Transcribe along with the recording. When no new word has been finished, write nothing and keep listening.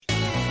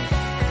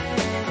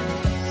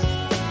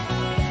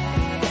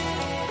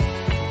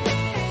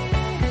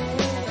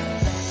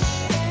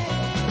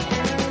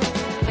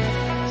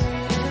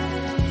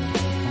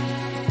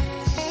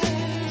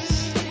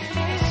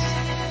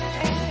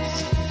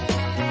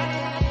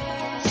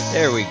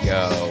There we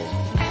go.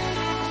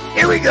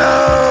 Here we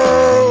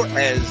go.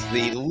 As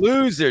the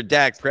loser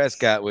Dak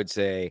Prescott would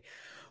say,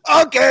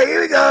 okay,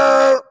 here we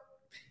go.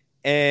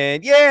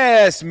 And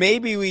yes,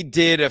 maybe we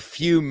did a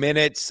few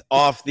minutes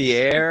off the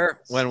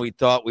air when we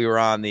thought we were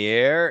on the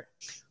air.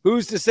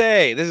 Who's to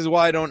say? This is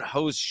why I don't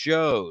host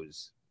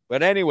shows.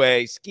 But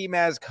anyway, Ski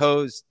Mask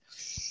host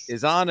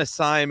is on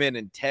assignment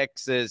in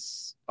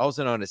Texas,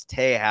 also known as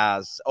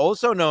Tejas,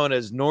 also known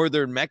as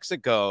Northern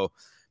Mexico,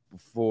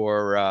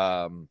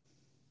 before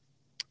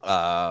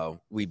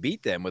we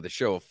beat them with a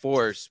show of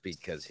force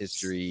because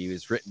history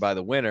was written by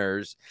the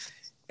winners.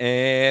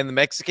 And the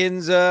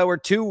Mexicans were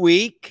too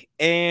weak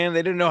and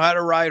they didn't know how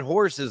to ride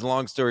horses.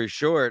 Long story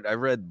short, I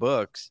read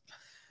books.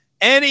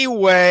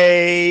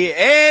 Anyway,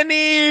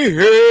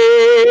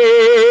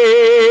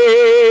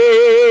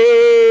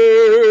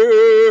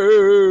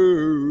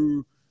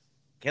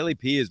 Kelly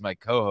P is my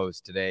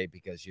co-host today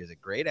because she has a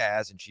great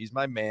ass and she's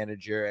my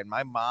manager and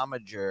my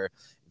momager.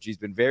 She's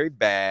been very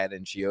bad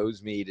and she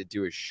owes me to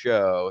do a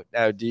show.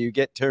 Now, do you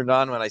get turned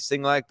on when I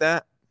sing like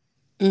that?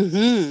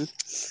 Mm-hmm.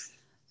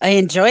 I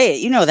enjoy it.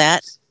 You know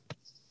that.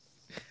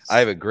 I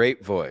have a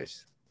great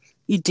voice.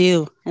 You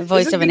do. A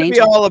voice This of an is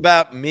angel. going to be all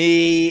about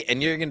me,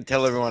 and you're going to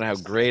tell everyone how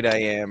great I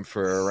am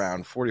for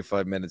around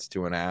 45 minutes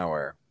to an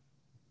hour.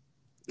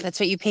 That's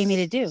what you pay me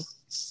to do.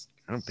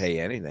 I don't pay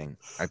anything.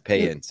 I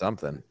pay in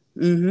something.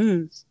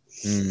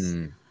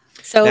 Mm-hmm.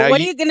 So Now what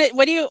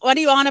are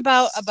you on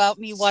about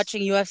me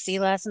watching UFC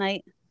last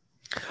night?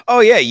 Oh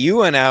yeah, you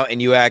went out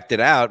and you acted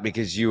out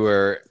because you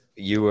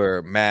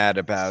were mad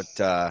about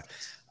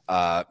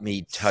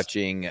me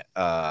touching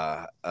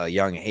a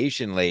young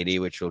Haitian lady,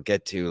 which we'll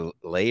get to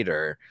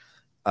later.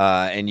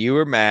 And you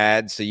were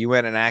mad, so you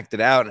went and acted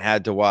out and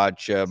had to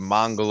watch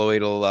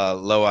mongoloidal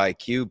low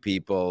IQ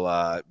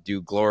people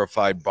do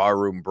glorified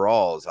barroom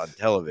brawls on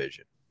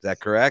television. Is that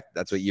correct?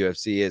 That's what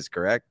UFC is,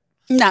 correct?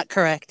 Not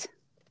correct.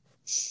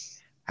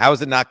 How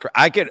is it not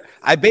correct?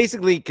 I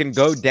basically can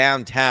go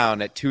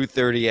downtown at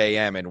 2:30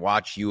 a.m. and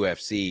watch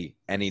UFC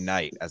any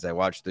night as I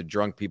watch the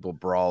drunk people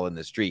brawl in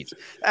the streets.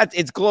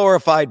 It's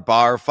glorified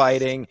bar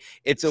fighting.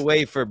 It's a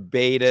way for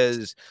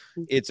betas.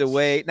 It's a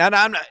way. Now,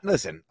 I'm not.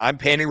 Listen, I'm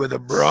painting with a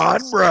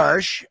broad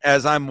brush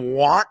as I'm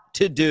wont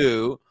to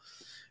do.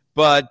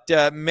 But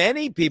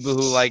many people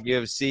who like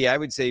UFC, I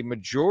would say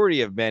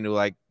majority of men who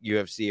like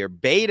UFC are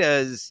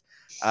betas.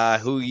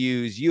 Who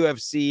use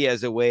UFC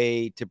as a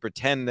way to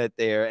pretend that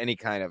they're any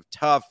kind of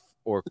tough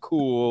or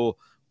cool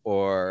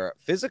or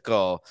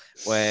physical,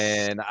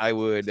 when I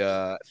would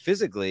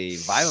physically,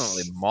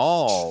 violently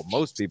maul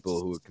most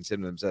people who would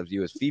consider themselves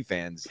UFC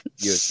fans,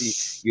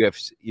 UFC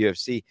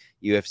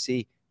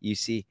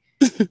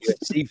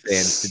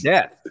fans to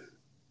death.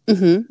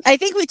 Mm-hmm. I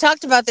think we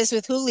talked about this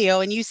with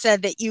Julio, and you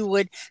said that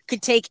you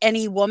could take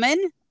any woman.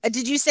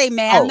 Did you say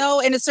man, though,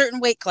 in a certain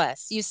weight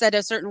class? You said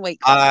a certain weight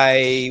class.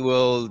 I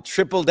will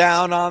triple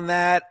down on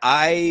that.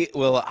 I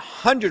will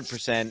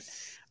 100%.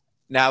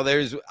 Now,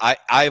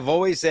 I've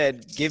always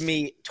said, give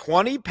me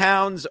 20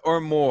 pounds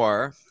or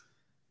more.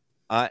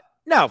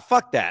 No,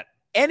 fuck that.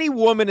 Any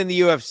woman in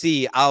the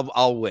UFC,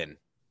 I'll win.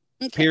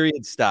 Okay.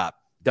 Period. Stop.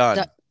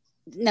 Done.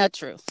 Not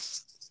true.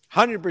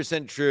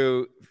 100%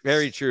 true.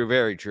 Very true.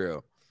 Very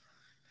true.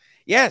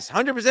 Yes,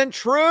 100%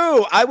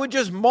 true. I would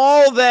just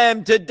maul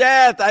them to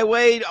death. I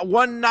weighed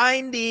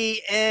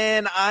 190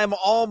 and I'm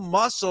all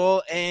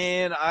muscle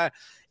I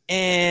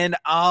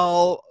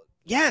will.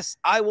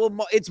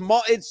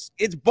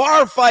 It's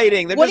bar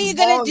fighting. What are you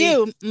gonna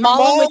do?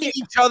 Mauling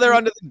each other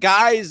under the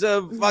guise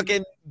of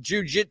fucking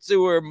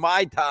jujitsu or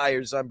Muay Thai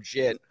or some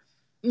shit.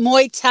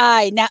 Muay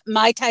Thai, not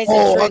Muay Thai.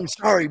 I'm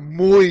sorry,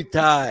 Muay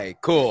Thai.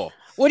 Cool.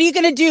 What are you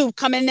gonna do?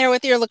 Come in there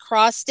with your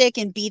lacrosse stick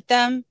and beat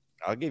them?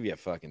 I'll give you a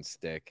fucking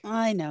stick.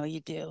 I know you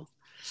do.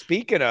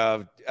 Speaking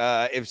of,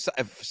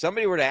 if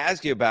somebody were to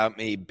ask you about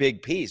me,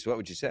 big piece, what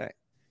would you say?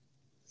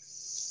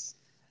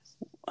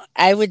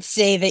 I would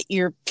say that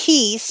your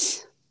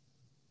piece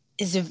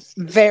is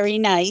very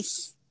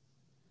nice,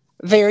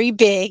 very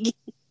big,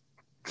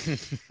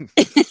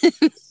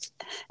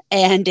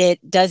 and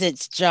it does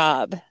its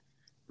job.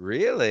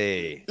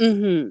 Really?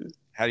 Mm-hmm.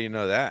 How do you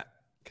know that?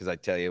 Because I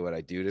tell you what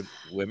I do to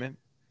women?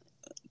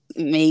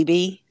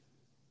 Maybe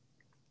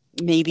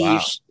wow. You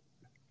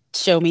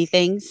show me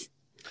things.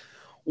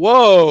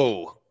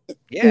 Whoa.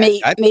 Yeah,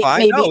 that's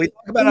fine. No, we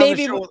talk about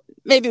maybe, on the show.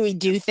 Maybe we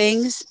do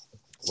things.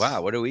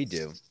 Wow, what do? We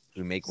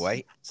make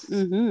white?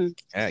 Mm-hmm.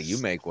 Yeah, you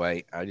make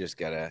white. I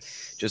just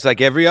like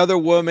every other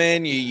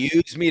woman, you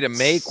use me to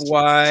make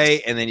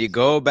white, and then you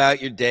go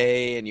about your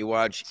day and you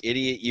watch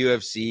idiot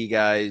UFC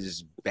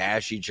guys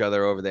bash each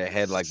other over their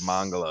head like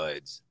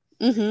mongoloids.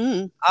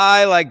 Mm-hmm.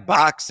 I like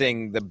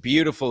boxing, the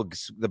beautiful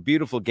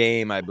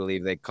game, I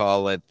believe they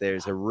call it.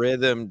 There's a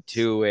rhythm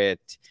to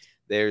it.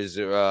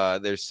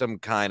 There's some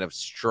kind of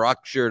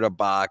structure to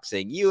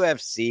boxing.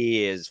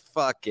 UFC is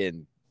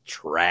fucking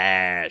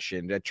trash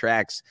and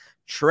attracts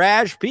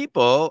trash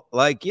people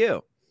like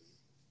you.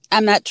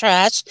 I'm not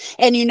trash.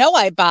 And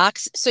I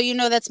box, so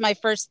that's my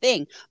first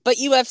thing. But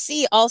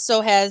UFC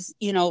also has,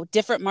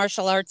 different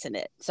martial arts in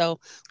it. So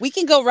we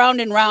can go round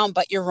and round,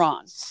 but you're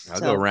wrong. I'll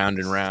go round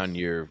and round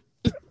your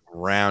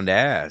round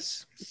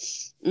ass.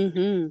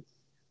 Mm-hmm.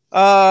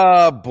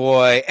 Oh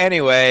boy.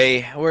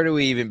 Anyway, where do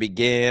we even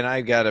begin?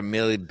 I've got a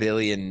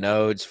billion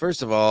notes.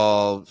 First of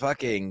all,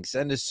 fucking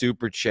send a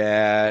super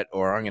chat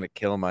or I'm gonna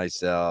kill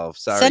myself.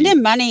 Sorry. Send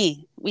him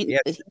money. We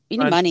need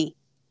money.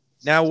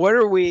 Now, what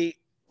are we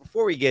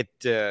before we get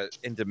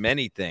into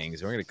many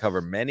things? We're gonna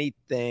cover many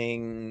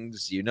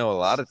things. A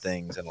lot of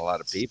things and a lot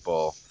of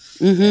people.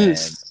 Mm-hmm. And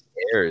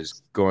the air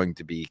is going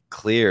to be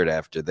cleared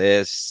after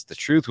this. The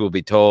truth will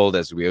be told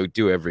as we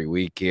do every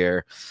week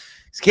here.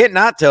 Can't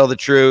not tell the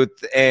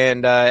truth,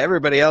 and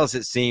everybody else,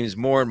 it seems,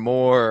 more and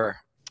more.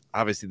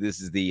 Obviously, this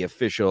is the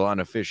official,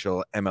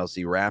 unofficial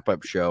MLC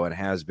wrap-up show and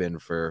has been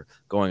for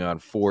going on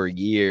 4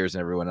 years,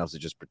 and everyone else is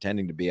just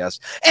pretending to be us.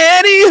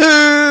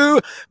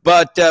 Anywho,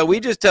 but we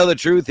just tell the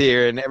truth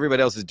here, and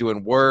everybody else is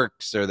doing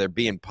works, or they're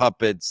being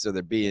puppets, or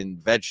they're being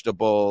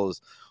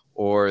vegetables,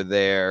 or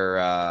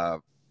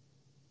they're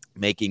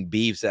making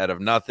beefs out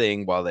of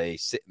nothing while they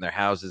sit in their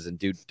houses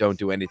and don't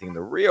do anything in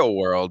the real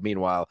world.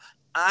 Meanwhile,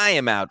 I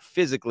am out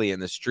physically in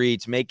the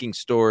streets, making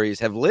stories,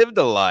 have lived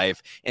a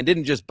life, and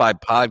didn't just buy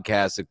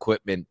podcast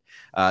equipment.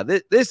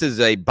 This is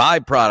a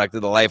byproduct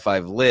of the life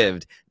I've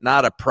lived,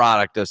 not a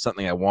product of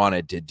something I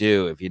wanted to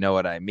do, if you know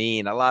what I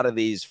mean. A lot of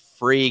these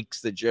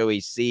freaks that Joey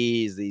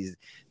sees, these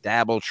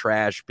dabble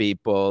trash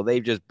people,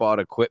 they've just bought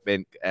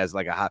equipment as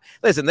like a hobby.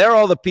 Listen, they're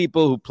all the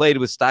people who played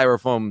with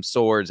styrofoam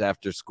swords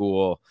after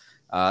school.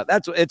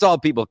 It's all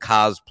people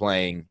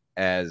cosplaying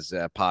as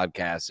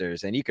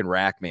podcasters, and you can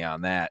rack me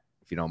on that.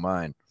 You don't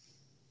mind.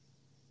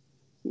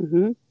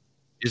 Mm-hmm.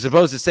 You're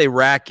supposed to say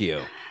rack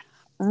you.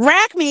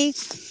 Rack me.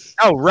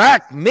 Oh,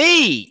 rack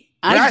me.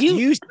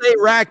 You say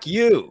rack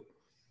you.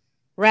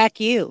 Rack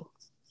you.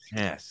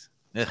 Yes.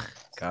 Ugh,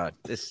 God,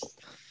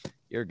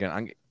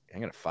 I'm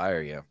gonna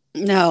fire you.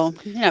 No,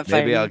 you're not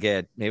firing.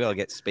 Maybe I'll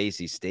get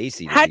Spacey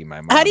Stacy to be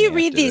my mom. How do you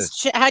read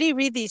these? How do you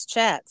read these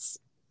chats?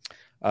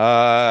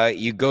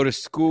 You go to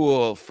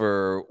school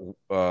for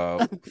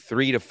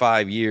 3 to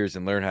 5 years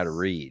and learn how to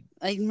read.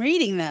 I'm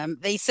reading them.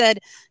 They said,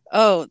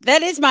 "Oh,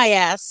 that is my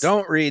ass."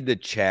 Don't read the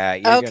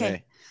chat.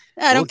 Okay.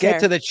 We'll get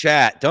to the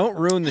chat. Don't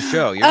ruin the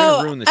show. You're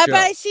gonna ruin the show. But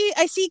I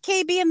see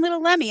KB and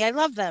Little Lemmy. I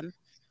love them.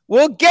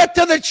 We'll get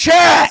to the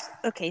chat.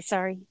 Okay,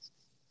 sorry.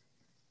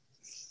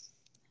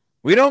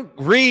 We don't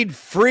read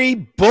free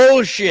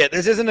bullshit.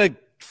 This isn't a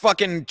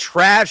fucking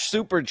trash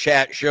super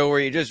chat show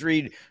where you just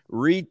read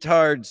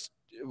retards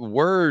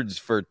words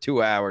for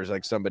 2 hours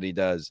like somebody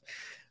does.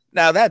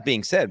 Now, that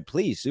being said,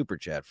 please super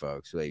chat,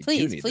 folks. We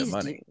do need the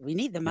money. We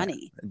need the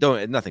money.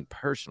 Nothing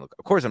personal.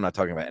 Of course, I'm not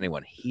talking about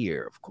anyone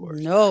here, of course.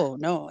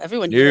 No,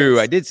 everyone. No,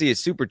 I did see a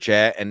super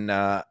chat, and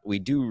we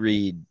do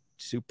read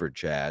super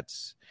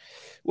chats.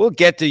 We'll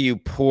get to you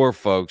poor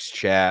folks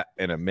chat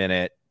in a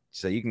minute,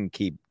 so you can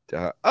keep.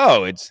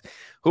 It's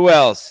who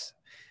else?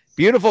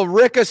 Beautiful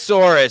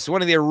Rickosaurus,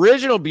 one of the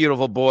original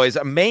beautiful boys,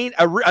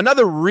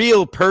 another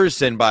real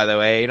person, by the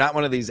way, not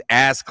one of these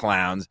ass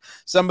clowns.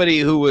 Somebody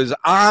who was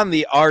on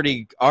the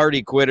Artie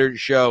Quitter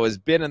show, has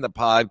been in the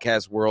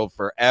podcast world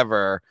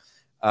forever.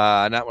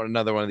 Not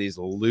another one of these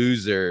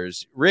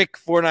losers. Rick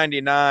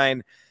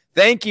 499,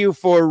 thank you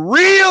for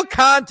real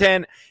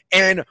content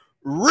and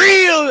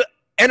real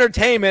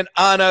entertainment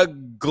on a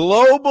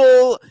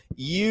global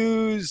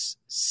use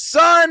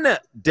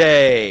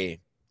Sunday.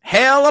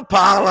 Hail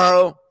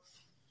Apollo.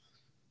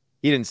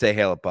 He didn't say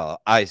Hail Apollo.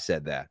 I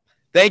said that.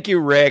 Thank you,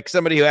 Rick.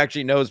 Somebody who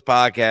actually knows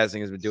podcasting,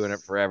 has been doing it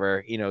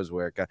forever. He knows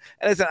where it goes.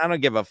 And listen, I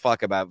don't give a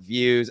fuck about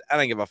views. I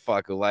don't give a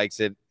fuck who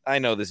likes it. I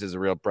know this is a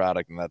real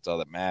product, and that's all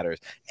that matters.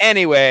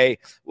 Anyway,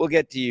 we'll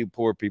get to you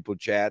poor people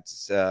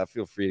chats.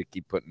 Feel free to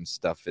keep putting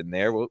stuff in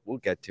there. We'll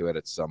get to it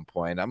at some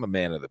point. I'm a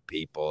man of the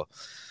people.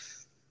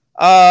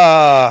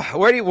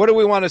 What do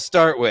we want to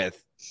start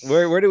with?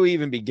 Where do we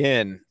even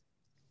begin?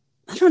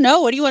 I don't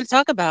know. What do you want to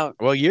talk about?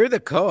 Well, you're the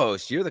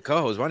co-host. Why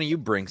don't you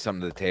bring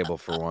something to the table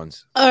for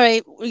once? All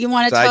right. You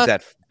want to Besides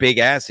that big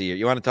ass of you,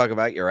 you want to talk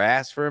about your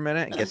ass for a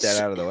minute and get that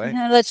out of the way?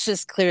 Let's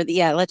just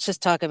let's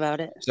just talk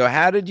about it. So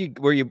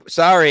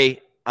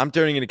sorry, I'm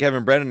turning into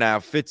Kevin Brennan now.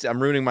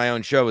 I'm ruining my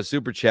own show with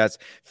super chats.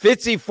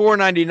 Fitzy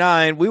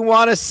 499, we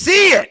want to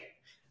see it.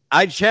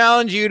 I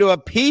challenge you to a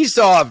peace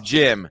off,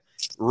 Jim.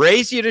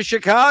 Race you to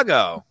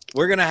Chicago.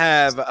 We're going to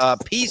have a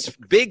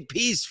big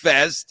peace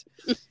fest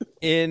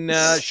in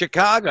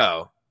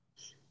Chicago.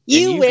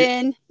 You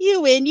win.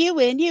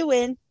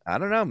 I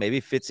don't know.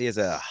 Maybe Fitzy has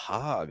a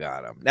hog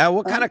on him. Now,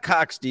 what kind of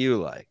cocks do you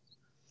like?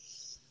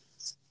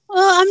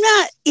 Well,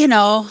 I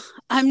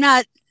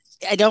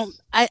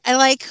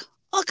like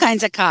all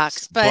kinds of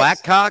cocks, but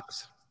black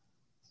cocks?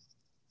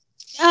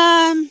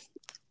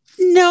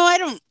 No,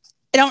 I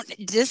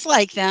don't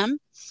dislike them.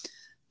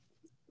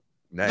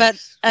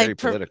 Nice. But very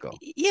political.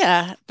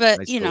 Yeah, but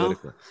nice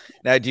political.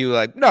 Now, do you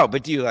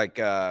like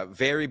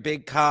very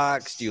big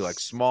cocks? Do you like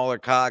smaller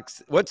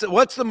cocks?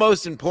 What's the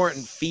most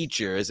important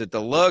feature? Is it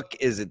the look?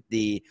 Is it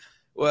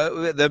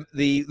Well,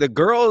 the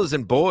girls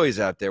and boys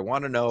out there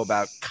want to know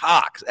about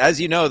cocks.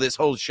 As you know, this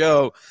whole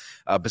show,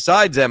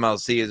 besides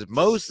MLC, is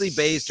mostly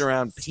based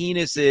around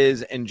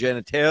penises and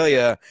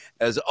genitalia,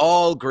 as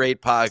all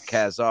great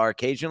podcasts are.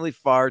 Occasionally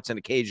farts and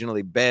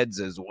occasionally beds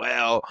as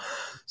well.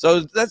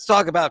 So let's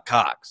talk about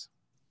cocks.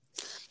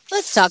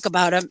 Let's talk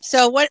about them.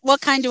 So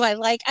what kind do I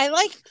like? I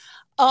like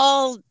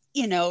all,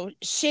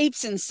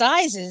 shapes and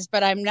sizes,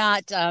 but I'm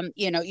not,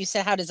 you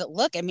said, how does it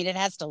look? I mean, it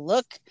has to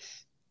look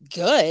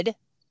good.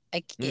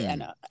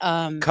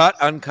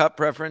 Cut, uncut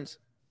preference?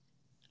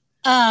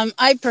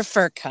 I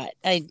prefer cut.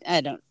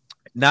 I don't.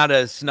 Not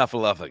a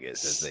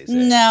snuffleupagus, as they say.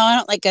 No, I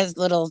don't like a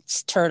little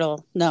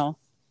turtle. No.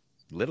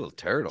 Little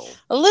turtle?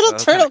 A little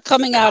turtle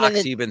coming out of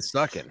the... you've been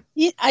sucking?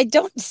 I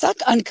don't suck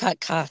uncut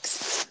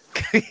cocks.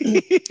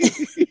 You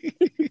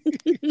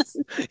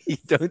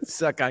don't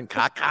suck on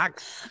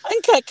cocks?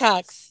 Uncut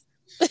cocks.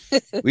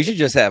 We should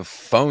just have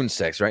phone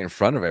sex right in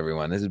front of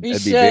everyone. They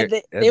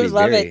would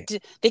love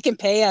it. They can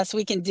pay us.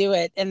 We can do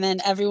it. And then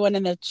everyone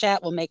in the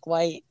chat will make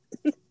white.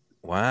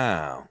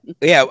 Wow.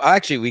 Yeah,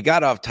 actually, we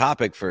got off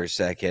topic for a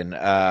second.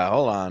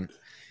 Hold on.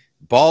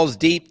 Balls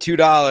deep,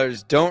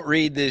 $2. Don't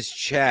read this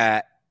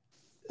chat.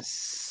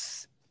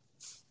 Sing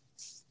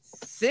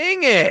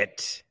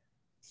it.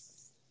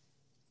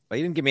 Well,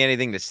 you didn't give me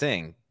anything to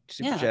sing.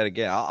 Super chat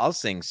again. I'll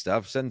sing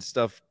stuff. Send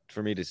stuff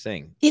for me to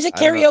sing. He's a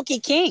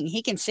karaoke king.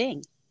 He can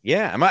sing.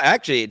 Yeah,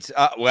 actually,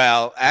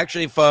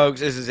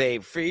 folks, this is a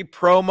free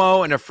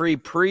promo and a free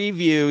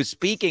preview.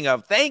 Speaking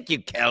of, thank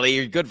you, Kelly.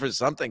 You're good for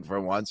something for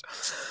once.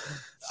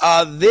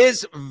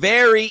 This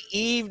very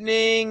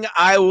evening,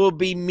 I will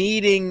be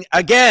meeting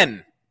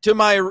again. To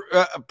my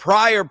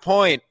prior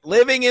point,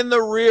 living in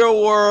the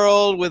real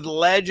world with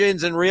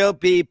legends and real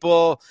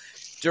people.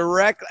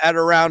 Direct at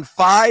around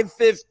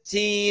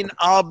 5:15,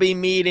 I'll be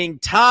meeting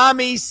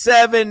Tommy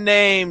Seven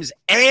Names,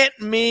 Aunt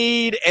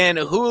Mead, and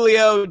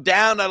Julio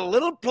down at a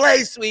little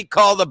place we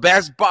call the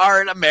best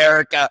bar in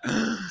America,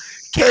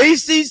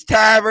 Casey's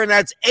Tavern.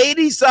 That's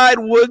 80 side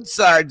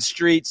Woodside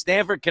Street,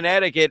 Stamford,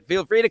 Connecticut.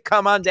 Feel free to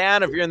come on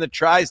down if you're in the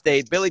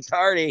tri-state. Billy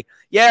Tardy,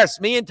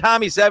 yes, me and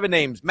Tommy Seven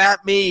Names,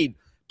 Matt Mead,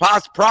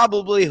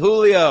 probably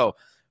Julio.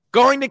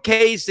 Going to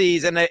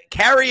Casey's, and the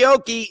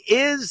karaoke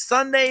is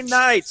Sunday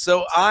night,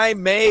 so I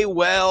may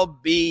well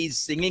be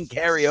singing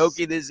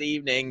karaoke this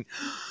evening.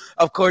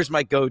 Of course,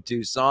 my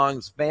go-to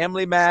songs,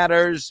 Family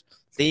Matters,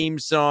 theme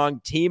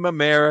song, Team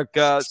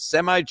America,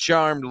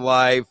 Semi-Charmed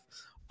Life,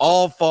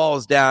 All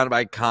Falls Down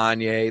by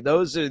Kanye.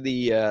 Those are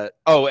the,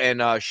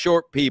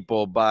 Short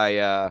People by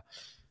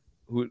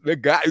the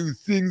guy who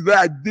sings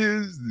like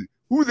this.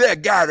 Who's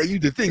that guy that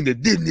used to sing the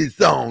Disney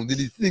song? Did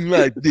he sing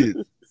like this?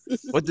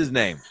 What's his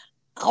name?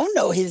 I don't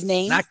know his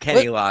name. Not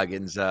Kenny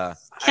Loggins.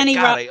 Kenny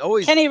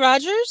Rogers?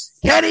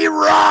 Kenny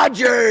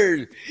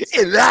Rogers!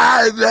 And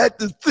I like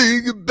to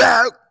sing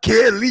about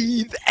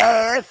Kelly's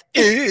ass,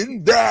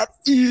 and that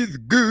is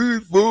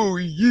good for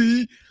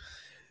you.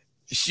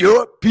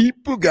 Short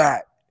people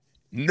got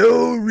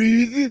no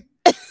reason.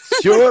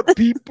 Short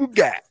people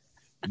got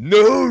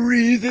no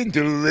reason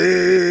to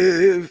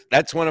live.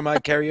 That's one of my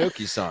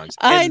karaoke songs.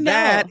 I know.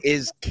 That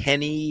is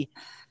Kenny.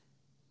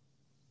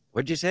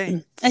 What'd you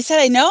say? I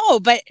said I know,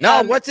 but...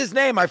 No, what's his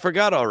name? I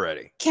forgot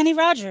already. Kenny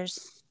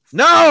Rogers.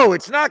 No,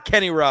 it's not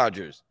Kenny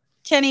Rogers.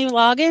 Kenny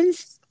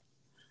Loggins?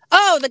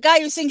 Oh, the guy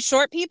who sings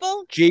Short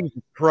People? Jesus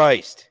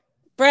Christ.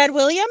 Brad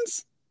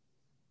Williams?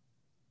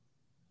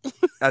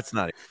 That's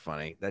not even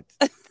funny.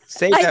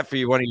 Save that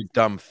for one of your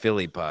dumb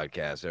Philly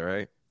podcasts, all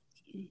right?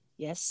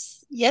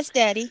 Yes. Yes,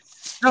 Daddy.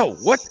 No,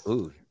 what?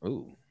 Ooh.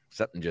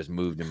 Something just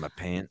moved in my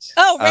pants.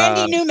 Oh,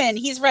 Randy Newman.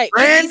 He's right.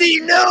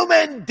 Randy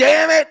Newman,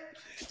 damn it.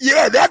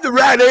 Yeah, that's the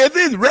right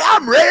answer.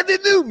 I'm Randy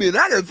Newman.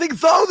 I can sing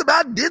songs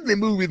about Disney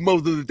movies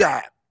most of the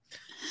time.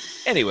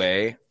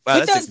 Anyway, wow,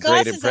 that's a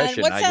great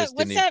impression.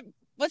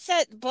 What's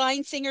that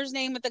blind singer's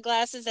name with the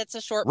glasses? That's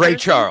a short Ray person?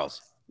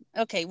 Charles.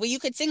 Okay, well, you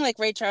could sing like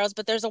Ray Charles,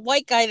 but there's a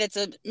white guy that's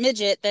a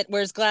midget that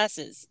wears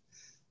glasses.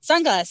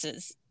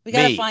 Sunglasses. We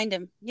got to find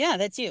him. Yeah,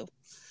 that's you.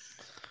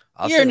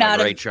 You're sing not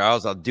like Ray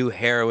Charles. I'll do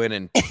heroin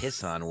and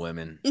piss on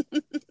women.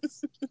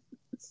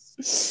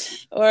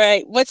 All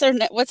right. What's our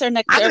next?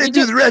 I'm going to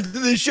do the rest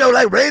of the show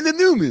like Randy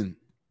Newman.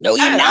 No,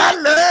 you're not. I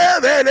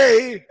love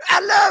it. I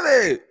love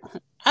it.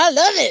 I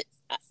love it.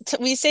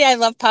 We say I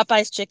love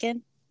Popeye's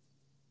chicken.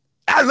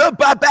 I love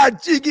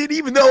Popeye's chicken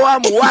even though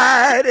I'm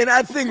white and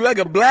I sing like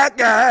a black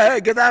guy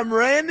because I'm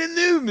Randy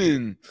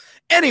Newman.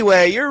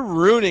 Anyway, you're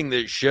ruining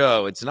this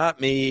show. It's not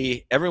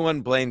me.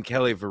 Everyone blame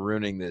Kelly for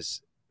ruining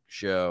this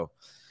show.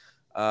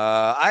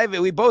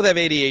 We both have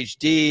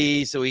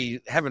ADHD, so we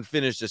haven't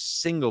finished a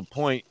single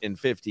point in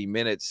 50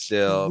 minutes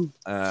still.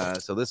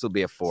 So this will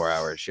be a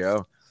 4-hour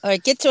show. All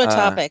right, get to a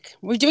topic.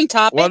 We're doing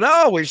topics. Well,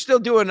 no, we're still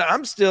doing.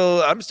 I'm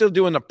still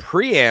doing the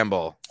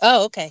preamble.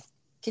 Oh, okay.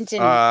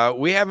 Continue.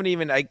 We haven't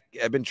even.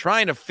 I've been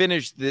trying to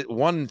finish the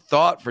one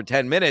thought for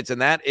 10 minutes,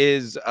 and that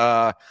is,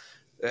 why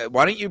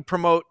don't you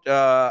promote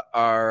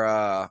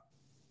our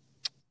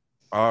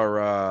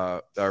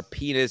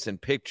penis and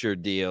picture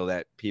deal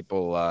that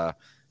people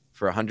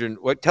for $100.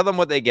 What? Tell them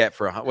what they get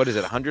for what is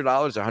it? $100,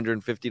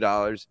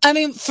 $150? I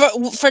mean,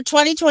 for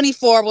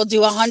 2024, we'll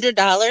do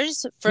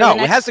 $100 for No, the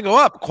next. it has to go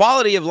up.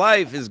 Quality of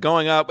life is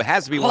going up. It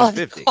has to be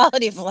 $150.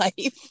 Quality of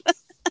life.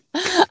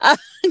 All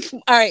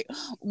right,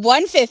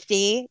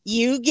 $150.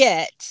 You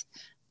get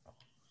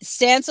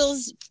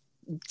Stansel's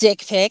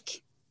dick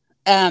pic,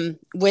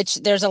 which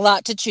there's a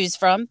lot to choose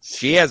from.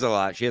 She has a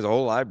lot. She has a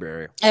whole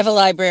library. I have a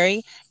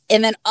library,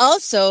 and then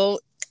also,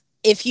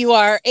 if you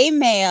are a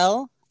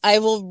male, I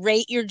will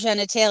rate your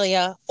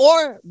genitalia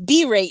or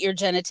berate your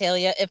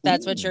genitalia if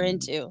that's what you're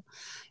into.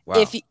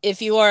 Wow.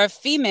 If you are a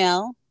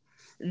female,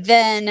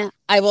 then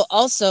I will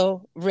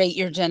also rate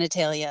your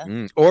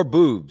genitalia. Or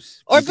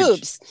boobs. Or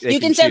boobs. You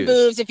can send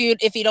choose. boobs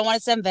if you don't want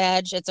to send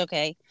vag, it's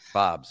okay.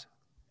 Bobs.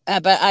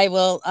 But I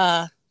will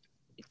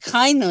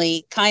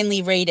kindly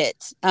rate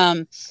it.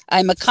 I'm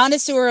a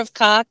connoisseur of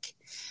cock.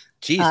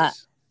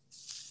 Jesus.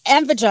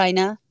 And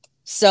vagina.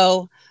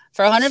 So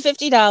for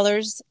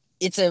 $150,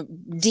 it's a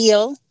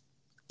deal.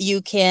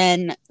 You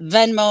can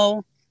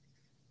Venmo.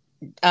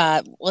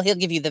 Well, he'll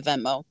give you the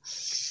Venmo.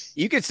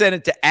 You could send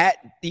it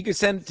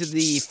to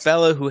the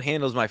fellow who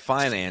handles my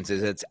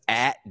finances. It's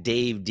at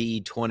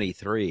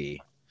DaveD23.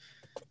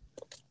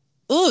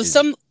 Ooh,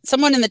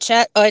 someone in the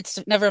chat. Oh, it's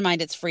never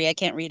mind. It's free. I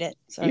can't read it.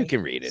 Sorry. You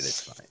can read it.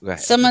 It's fine. Go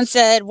ahead. Someone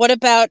said, "What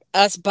about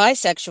us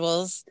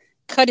bisexuals?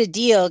 Cut a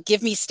deal.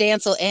 Give me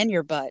Stancil and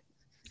your butt."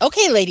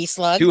 Okay, Lady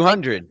Slug.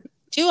 200.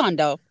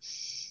 200.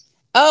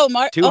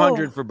 Oh,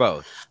 200 for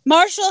both.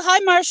 Marshall. Hi,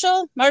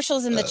 Marshall.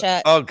 Marshall's in the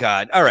chat. Oh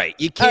God. All right.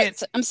 You can't.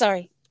 Right, I'm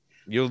sorry.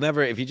 You'll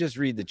never, if you just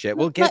read the chat,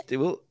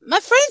 My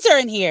friends are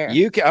in here.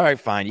 You can. All right,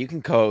 fine. You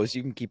can coast.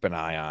 You can keep an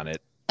eye on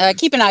it.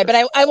 Keep an eye, but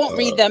I won't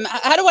read them.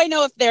 How do I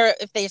know if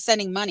they're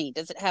sending money?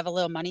 Does it have a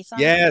little money sign?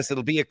 Yes,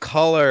 it'll be a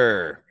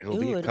color. It'll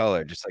be a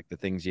color, just like the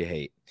things you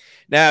hate.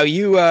 Now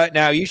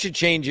you should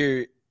change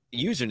your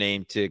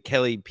username to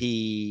Kelly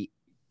P.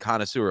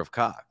 Connoisseur of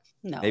Cock.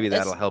 No, maybe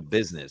that'll help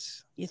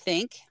business. You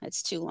think?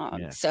 That's too long.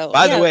 Yeah. So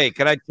by the way,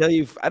 can I tell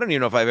you? I don't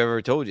even know if I've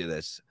ever told you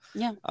this.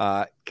 Yeah.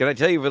 Can I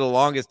tell you, for the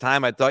longest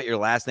time, I thought your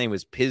last name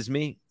was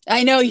Pisme.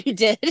 I know you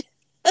did.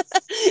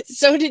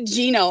 So did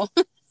Gino.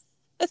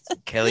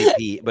 Kelly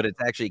P, but it's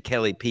actually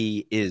Kelly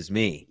P is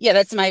me. Yeah,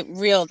 that's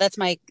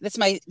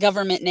my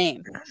government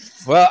name.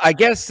 Well, I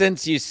guess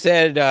since you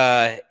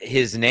said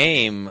his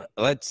name,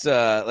 let's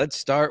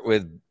start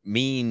with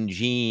Mean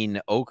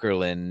Gene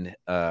Okerlund,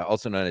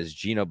 also known as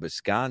Gino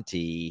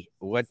Bisconti.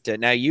 What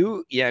now?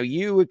 You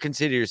would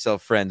consider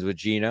yourself friends with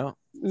Gino?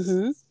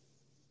 Mm-hmm.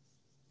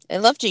 I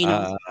love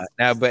Gino.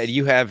 Now, but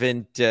you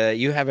haven't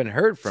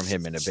heard from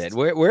him in a bit.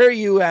 Where are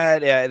you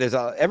at?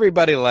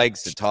 Everybody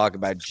likes to talk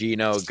about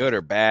Gino, good or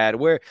bad.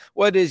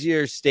 What is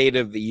your state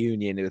of the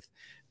union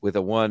with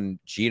a one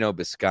Gino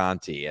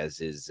Bisconti as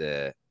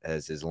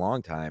his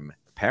longtime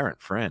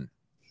apparent friend?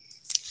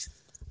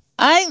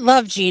 I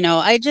love Gino.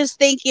 I just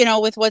think,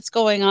 with what's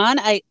going on,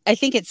 I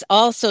think it's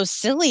all so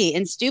silly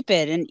and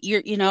stupid. And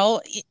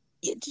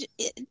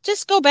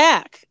just go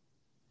back.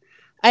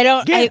 I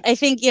don't. Yeah. I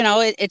think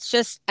it's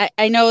just.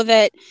 I know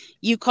that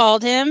you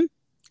called him.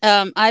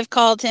 I've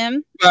called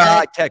him.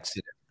 I texted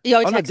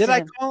him. Did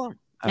I call him?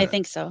 I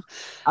think so.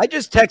 I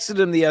just texted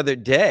him the other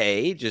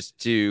day just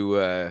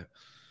to.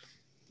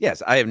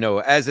 Yes, I have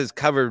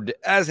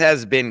as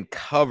has been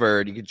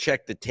covered. You can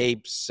check the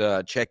tapes.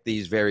 Check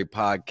these very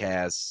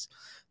podcasts.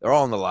 They're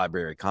all in the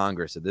Library of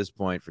Congress at this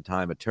point for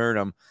time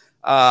eternum.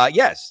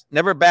 Yes,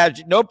 never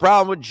bad. No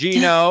problem with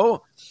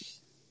Gino.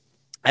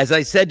 As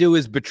I said to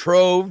his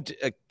betrothed,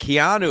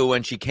 Keanu,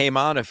 when she came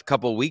on a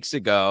couple weeks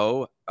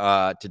ago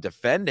to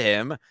defend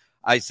him,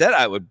 I said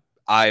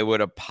I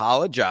would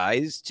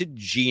apologize to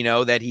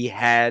Gino that he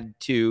had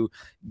to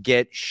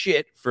get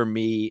shit for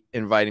me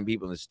inviting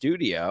people in the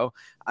studio.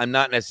 I'm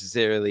not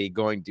necessarily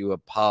going to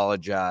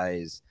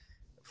apologize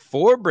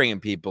for bringing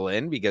people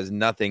in because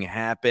nothing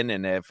happened.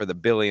 And for the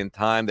billionth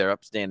time, they're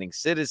upstanding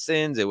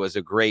citizens. It was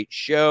a great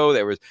show.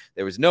 There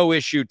was no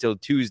issue till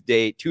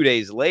Tuesday, 2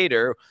 days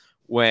later,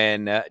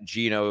 when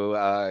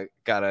Gino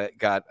got a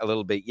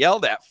little bit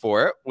yelled at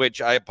for it,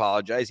 which I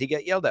apologize. He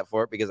got yelled at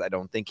for it because I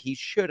don't think he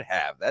should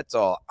have. That's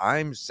all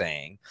I'm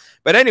saying.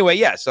 But anyway,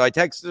 yeah. So I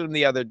texted him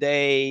the other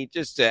day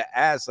just to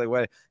ask,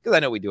 what? Because I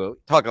know we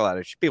talk a lot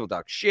of people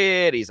talk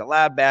shit. He's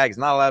allowed back. He's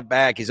not allowed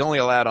back. He's only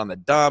allowed on the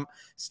dump.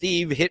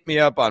 Steve hit me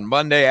up on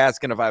Monday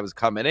asking if I was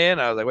coming in.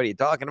 I was like, "What are you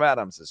talking about?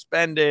 I'm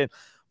suspended."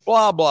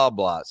 Blah blah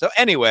blah. So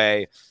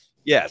anyway.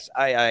 Yes,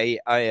 I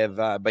have,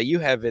 but you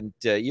haven't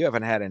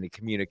had any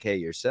communique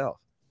yourself.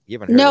 You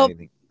haven't heard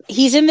anything.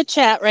 He's in the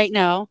chat right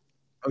now.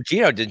 Oh,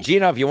 Gino,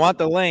 if you want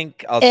the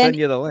link, I'll send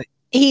you the link.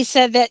 He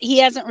said that he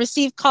hasn't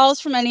received calls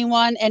from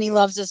anyone, and he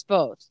loves us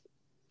both.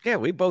 Yeah,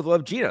 we both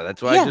love Gino.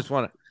 That's why I just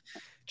want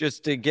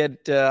to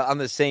get on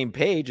the same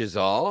page is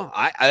all.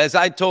 As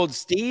I told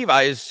Steve,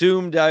 I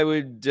assumed I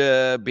would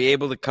be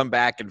able to come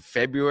back in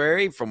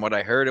February. From what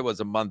I heard, it was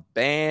a month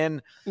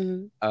ban.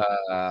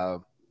 Mm-hmm.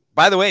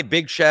 By the way,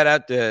 big shout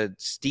out to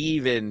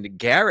Steve and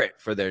Garrett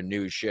for their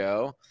new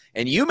show.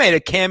 And you made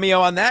a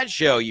cameo on that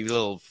show, you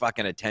little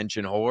fucking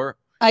attention whore.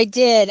 I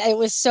did. It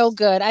was so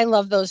good. I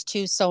love those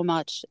two so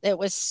much. It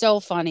was so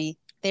funny.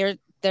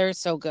 They're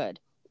so good.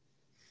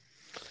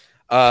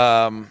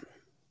 Um,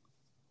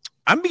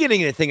 I'm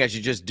beginning to think I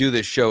should just do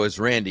this show as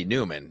Randy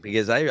Newman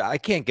because I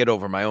can't get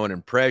over my own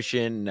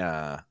impression.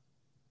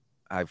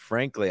 I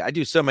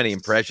do so many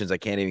impressions I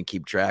can't even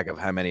keep track of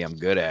how many I'm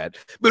good at.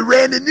 But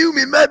Randy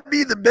Newman might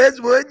be the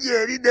best one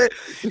yet.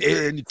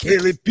 And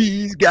Kelly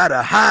P's got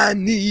a high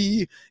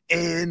knee.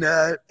 And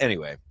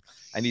anyway,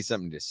 I need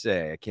something to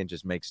say. I can't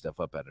just make stuff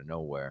up out of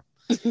nowhere.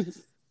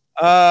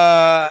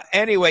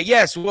 Anyway,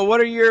 yes. Well,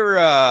 what are your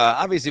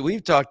obviously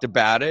we've talked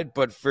about it,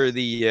 but for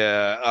the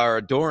our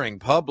adoring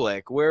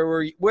public, what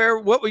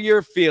were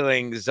your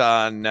feelings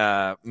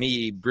on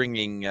me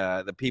bringing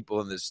the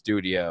people in the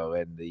studio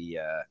and the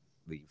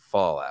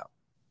fallout?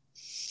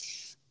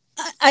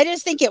 I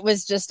just think it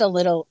was just a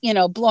little,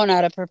 blown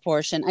out of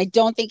proportion. I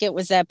don't think it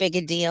was that big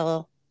a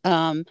deal.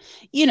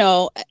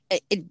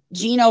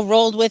 Gino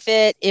rolled with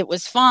it. It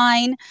was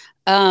fine.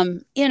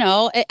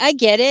 I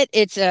get it.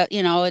 It's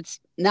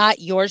not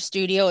your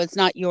studio. It's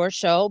not your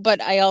show.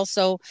 But I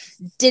also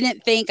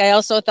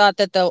thought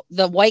that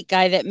the white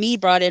guy that me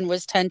brought in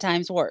was 10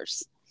 times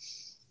worse.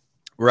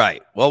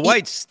 Right. Well,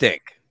 whites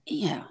stink.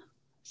 Yeah.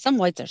 Some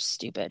whites are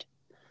stupid.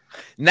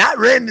 Not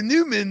Randy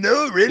Newman,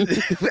 no.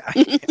 Everybody,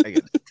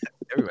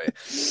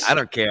 I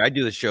don't care. I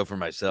do the show for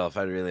myself.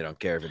 I really don't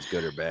care if it's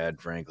good or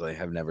bad. Frankly,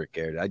 I've never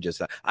cared. I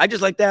just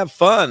like to have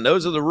fun.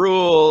 Those are the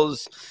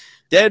rules.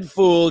 Dead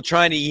fool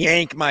trying to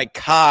yank my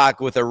cock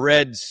with a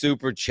red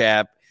super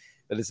chat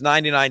that is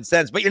 99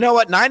 cents. But you know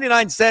what?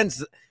 99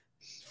 cents.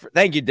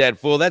 Thank you, Dead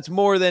fool. That's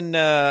more than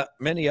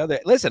many other.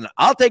 Listen,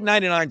 I'll take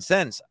 99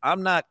 cents.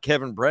 I'm not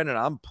Kevin Brennan.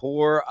 I'm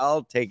poor.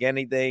 I'll take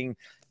anything.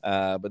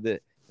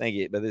 Thank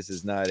you, but this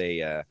is not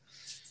a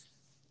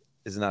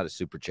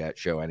super chat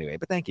show anyway.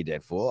 But thank you,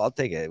 Dead Fool. I'll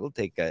take it. We'll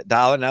take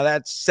 $1. Now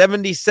that's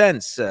 70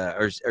 cents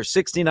or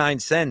 69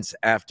 cents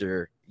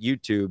after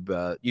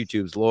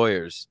YouTube's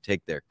lawyers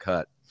take their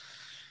cut.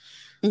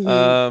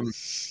 Mm-hmm.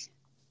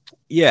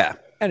 Yeah.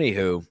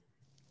 Anywho,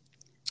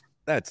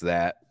 that's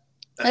that.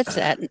 That's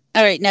that.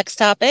 All right. Next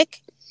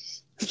topic.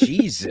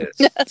 Jesus.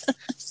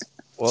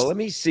 Well, let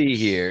me see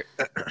here.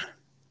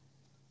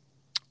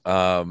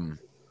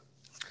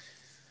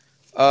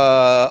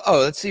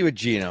 Let's see what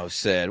Gino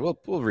said. We'll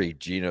read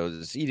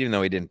Gino's, even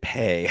though he didn't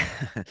pay.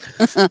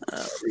 I'll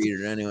read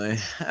it anyway.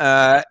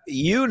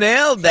 You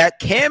nailed that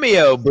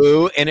cameo,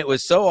 boo, and it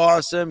was so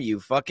awesome. You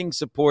fucking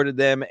supported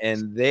them,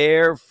 and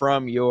they're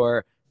from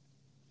your.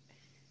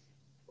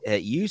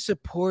 You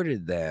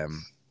supported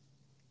them,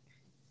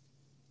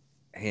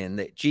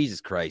 and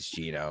Jesus Christ,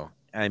 Gino.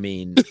 I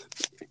mean,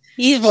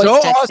 he's so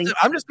awesome.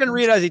 I'm just gonna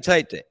read as he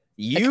typed it.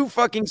 You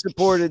fucking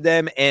supported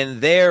them,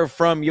 and they're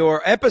from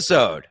your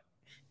episode.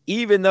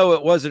 Even though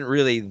it wasn't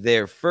really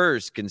their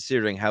first,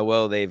 considering how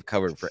well they've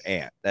covered for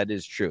Ant. That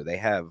is true. They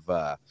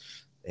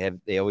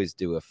always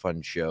do a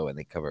fun show and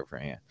they cover it for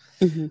Ant.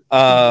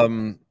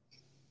 Mm-hmm.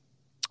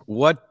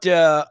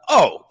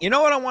 You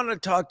know what I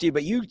wanted to talk to you,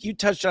 but you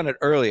touched on it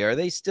earlier. Are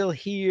they still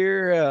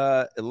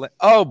here?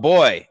 Oh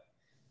boy.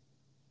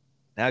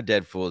 Now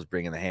Deadpool is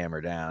bringing the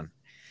hammer down.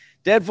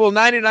 Deadpool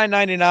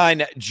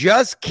 $99.99.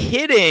 Just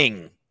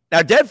kidding.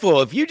 Now,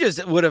 Deadpool, if you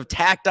just would have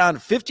tacked on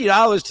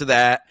 $50 to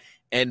that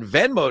and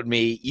Venmo'd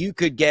me, you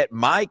could get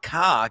my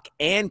cock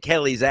and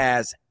Kelly's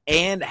ass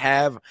and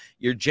have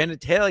your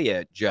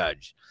genitalia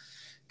judged.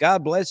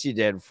 God bless you,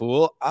 Dead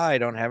Fool. I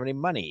don't have any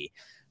money.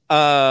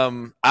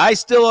 I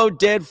still owe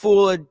Dead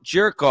Fool a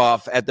jerk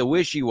off at the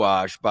Wishy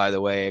Wash, by the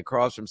way,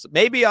 across from.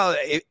 Maybe I'll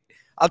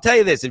tell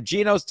you this. If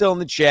Gino's still in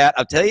the chat,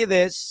 I'll tell you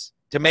this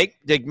to make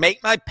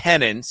my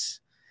penance.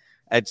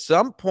 At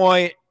some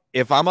point,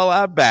 if I'm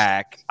allowed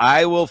back,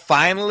 I will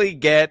finally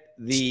get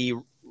the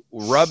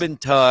rub and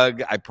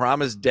tug I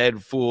promised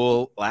Dead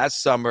Fool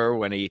last summer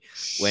when he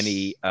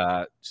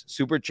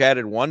super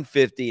chatted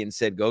 150 and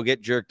said go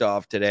get jerked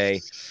off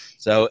today.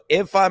 So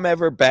if I'm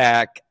ever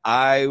back,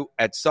 I'm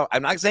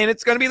not saying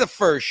it's going to be the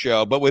first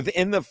show, but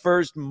within the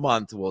first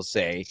month, we'll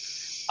say,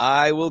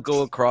 I will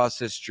go across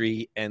the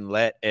street and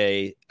let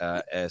a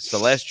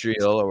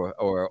celestial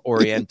or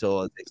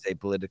oriental, as they say,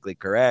 politically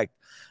correct,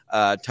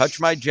 touch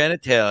my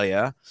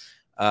genitalia.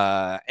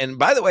 And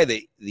by the way,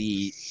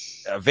 the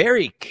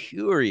very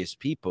curious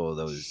people,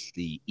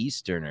 the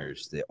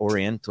Easterners, the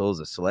Orientals,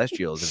 the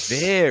Celestials,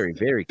 very,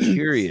 very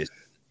curious,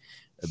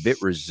 a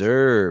bit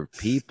reserved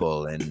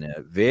people, and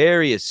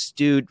very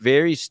astute,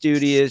 very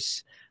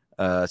studious,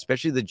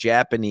 especially the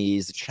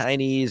Japanese. The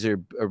Chinese are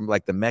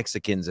like the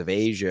Mexicans of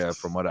Asia,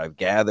 from what I've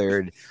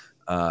gathered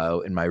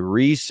in my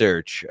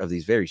research of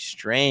these very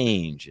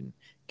strange and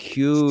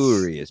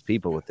curious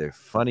people with their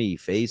funny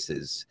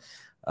faces.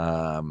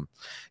 Now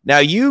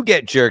you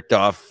get jerked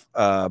off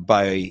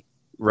by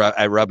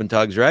Rub and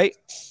Tugs, right?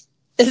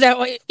 Is that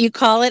what you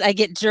call it? I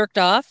get jerked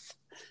off.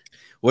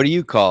 What do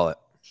you call it?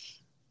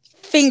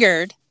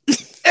 Fingered.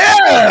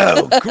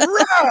 Ew, gross.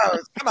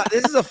 Come on.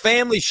 This is a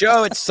family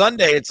show. It's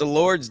Sunday. It's the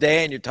Lord's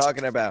Day, and you're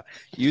talking about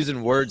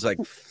using words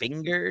like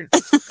fingered.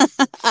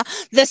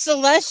 The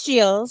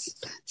Celestials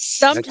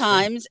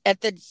sometimes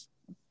at the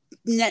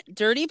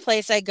dirty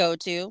place I go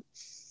to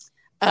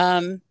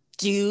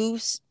do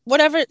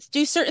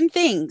certain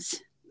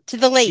things to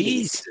the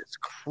ladies. Jesus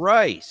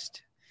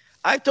Christ.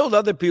 I've told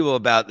other people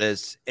about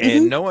this,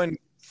 and no one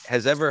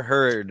has ever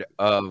heard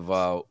of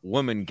a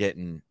woman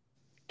getting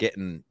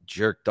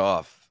jerked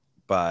off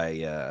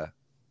by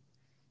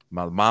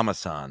my mama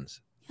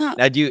sans. Huh.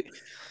 Now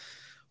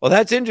well,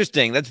 that's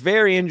interesting. That's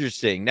very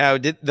interesting. Now,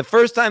 did the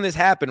first time this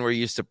happened, were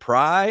you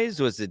surprised?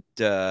 Was it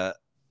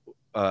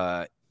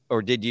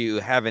or did you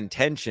have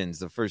intentions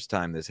the first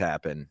time this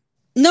happened?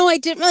 No, I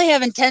didn't really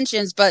have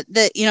intentions, but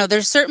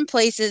there's certain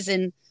places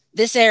in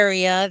this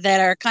area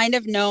that are kind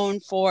of known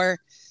for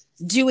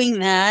doing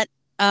that.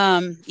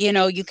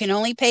 You can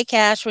only pay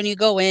cash when you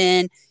go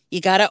in. You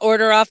got to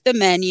order off the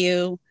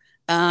menu.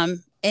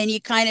 And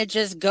you kind of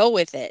just go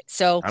with it.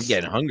 So I'm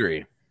getting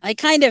hungry. I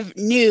kind of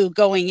knew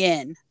going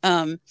in,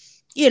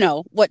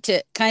 what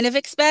to kind of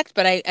expect,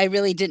 but I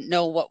really didn't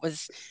know what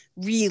was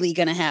really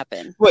going to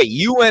happen. Wait,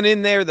 you went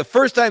in there the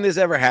first time this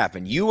ever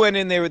happened. You went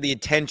in there with the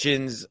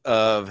intentions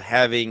of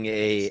having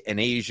an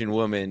Asian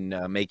woman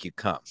make you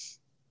come.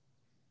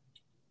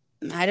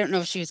 I don't know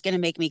if she was going to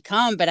make me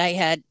come, but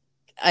I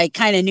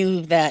kind of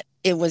knew that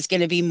it was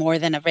going to be more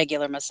than a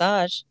regular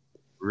massage.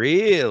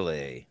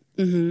 Really?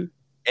 Mm-hmm.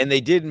 And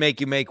they did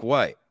make you make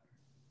white.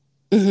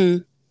 Mm-hmm.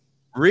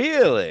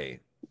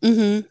 Really?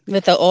 Mm-hmm.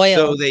 With the oil.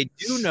 So they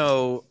do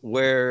know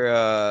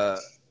where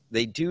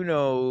they do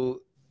know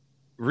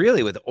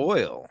really with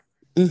oil.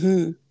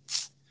 Mm-hmm.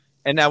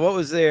 And now what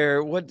was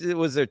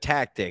their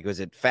tactic? Was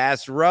it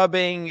fast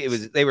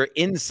rubbing? They were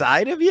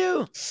inside of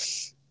you?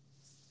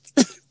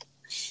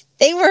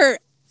 They were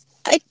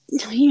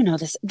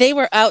this. They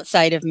were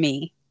outside of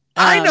me.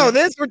 I know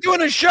this. We're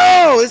doing a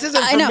show. This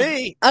isn't for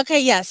me.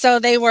 Okay, yeah. So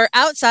they were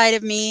outside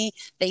of me.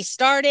 They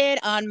started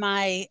on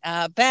my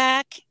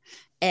back,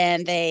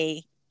 and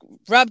they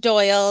rubbed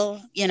oil,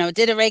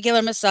 did a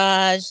regular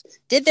massage,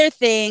 did their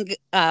thing.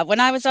 When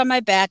I was on my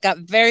back, got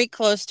very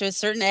close to a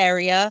certain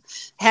area,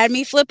 had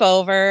me flip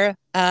over.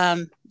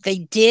 They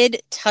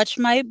did touch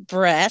my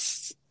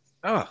breasts.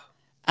 Oh.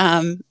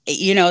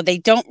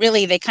 They don't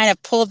really, they kind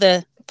of pull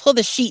the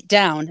sheet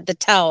down, the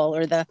towel,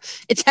 or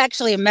it's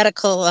actually a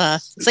medical,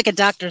 it's like a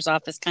doctor's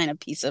office kind of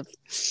piece of,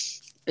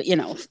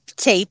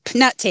 tape,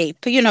 not tape,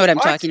 but you know what I'm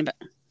talking about.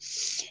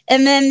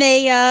 And then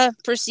they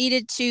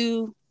proceeded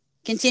to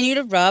continue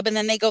to rub, and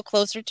then they go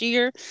closer to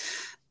your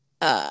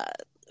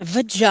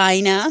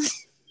vagina.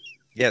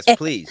 Yes,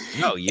 please.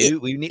 No,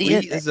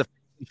 this is a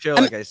show,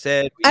 like I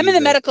said. I'm in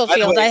the medical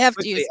field. I have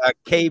to use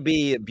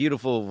KB,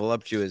 beautiful,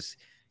 voluptuous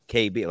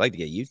KB. I'd like to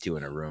get you two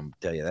in a room,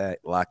 tell you that.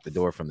 Lock the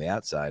door from the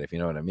outside, if you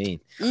know what I mean.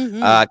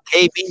 Mm-hmm.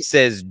 KB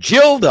says,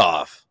 jilled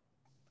off.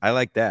 I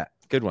like that.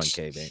 Good one,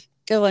 KB.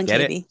 Good one,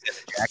 get KB.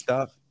 It? Jacked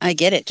off? I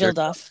get it. Jilled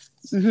off.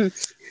 Mm-hmm.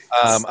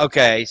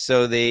 Okay,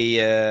 so they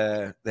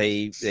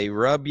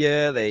rub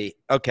you.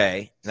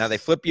 Now they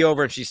flip you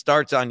over, and she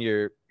starts on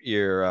your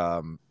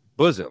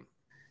bosom.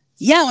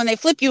 Yeah, when they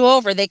flip you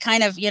over, they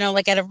kind of,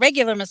 like at a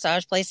regular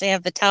massage place, they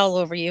have the towel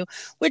over you,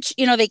 which,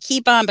 they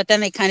keep on, but then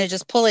they kind of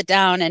just pull it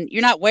down, and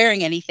you're not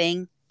wearing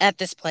anything at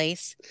this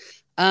place.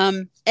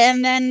 And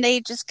then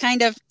they just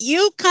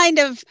you kind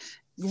of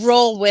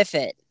roll with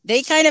it.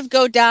 They kind of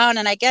go down,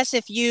 and I guess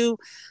if you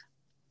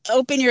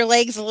open your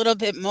legs a little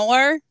bit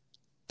more,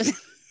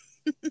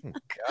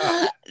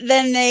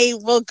 then they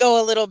will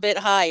go a little bit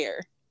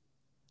higher.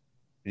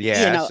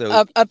 Yeah,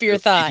 so up your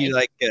thigh.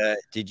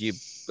 Did you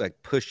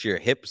push your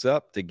hips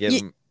up to give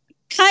them?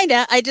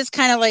 Kinda. I just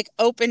kind of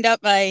opened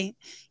up my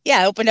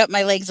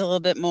legs a little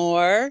bit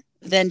more.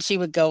 Then she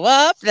would go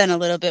up, then a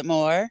little bit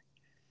more,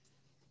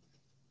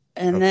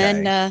 and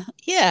then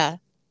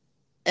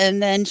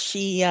and then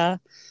she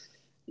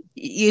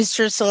used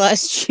her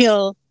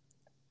celestial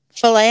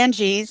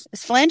phalanges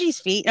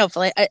feet,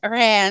 her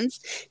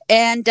hands,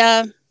 and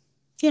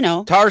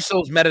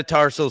tarsals,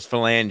 metatarsals,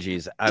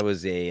 phalanges. I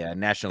was a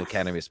National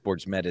Academy of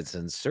Sports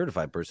Medicine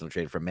certified personal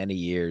trainer for many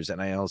years,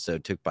 and I also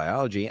took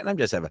biology. And I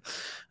just have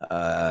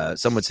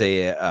some would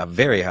say a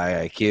very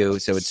high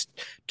IQ. So it's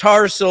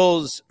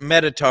tarsals,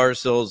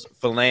 metatarsals,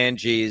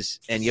 phalanges,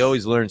 and you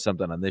always learn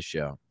something on this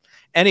show.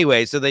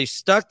 Anyway, so they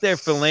stuck their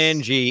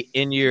phalange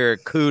in your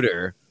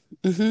cooter.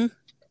 Mm-hmm.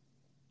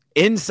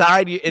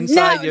 Inside you?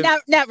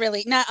 Not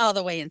really. Not all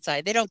the way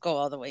inside. They don't go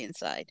all the way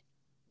inside.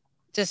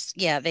 Just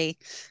they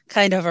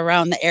kind of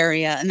around the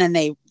area, and then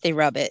they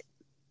rub it.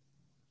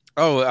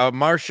 Oh,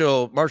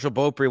 Marshall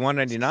Beaupre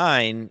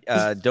 199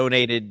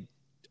 donated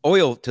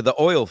oil to the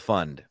oil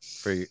fund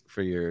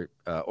for your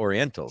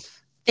Orientals.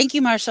 Thank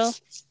you, Marshall.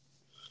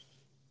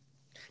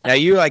 Now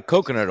you like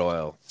coconut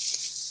oil.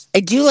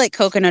 I do like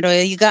coconut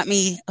oil. You got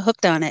me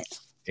hooked on it.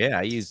 Yeah,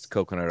 I used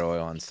coconut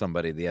oil on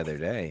somebody the other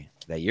day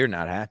that you're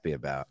not happy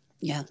about.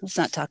 Yeah, let's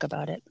not talk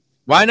about it.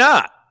 Why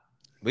not?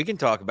 We can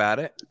talk about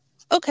it.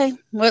 Okay,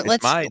 well,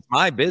 it's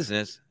my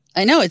business.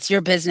 I know it's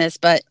your business,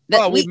 but that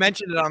Well, we've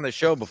mentioned it on the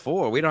show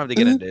before. We don't have to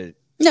get Mhm. into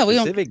No, we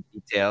don't. specific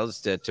details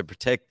to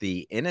protect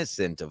the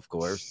innocent, of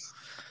course.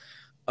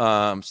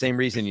 Same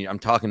reason I'm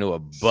talking to a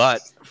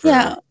butt for.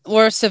 Yeah,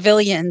 we're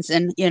civilians,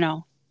 and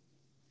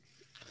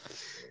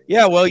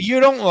Yeah, well, you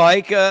don't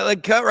like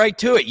cut right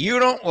to it. You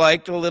don't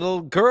like the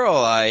little girl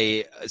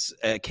I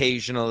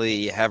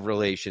occasionally have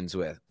relations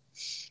with.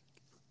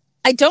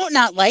 I don't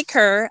not like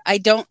her. I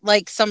don't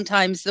like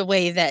sometimes the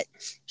way that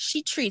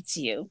she treats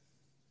you.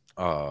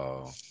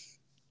 Oh,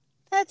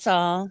 That's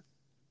all.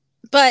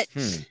 But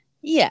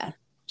yeah,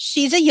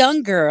 she's a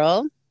young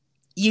girl.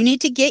 You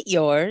need to get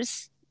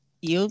yours.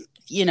 You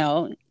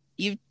know,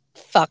 you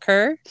fuck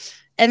her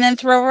and then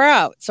throw her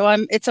out. So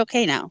it's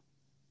okay now.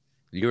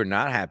 you were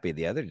not happy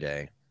the other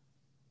day.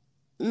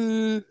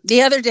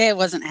 The other day I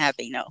wasn't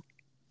happy, no.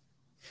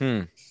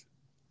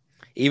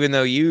 Even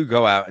though you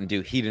go out and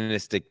do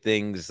hedonistic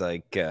things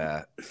like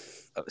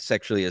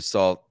sexually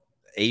assault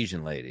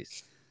Asian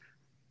ladies.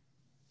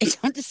 I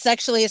don't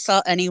sexually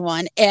assault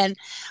anyone. And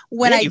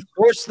when you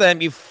force them,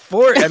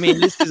 I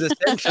mean, this is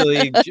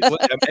essentially, this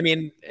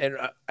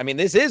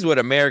is what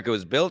America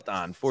was built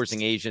on,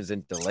 forcing Asians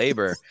into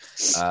labor.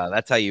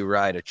 That's how you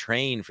ride a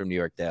train from New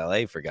York to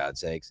LA, for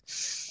God's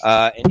sakes.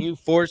 And you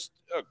forced,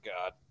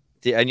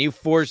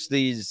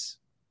 these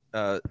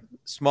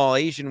small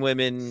Asian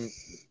women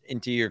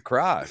into your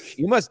crotch.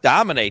 You must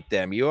dominate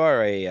them. You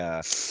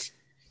are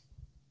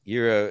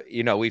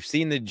we've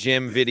seen the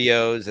gym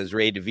videos, as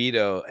Ray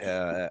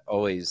DeVito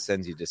always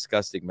sends you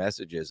disgusting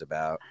messages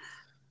about.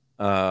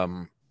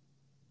 Are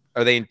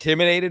they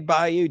intimidated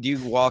by you? Do you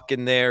walk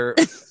in there,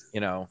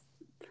 no,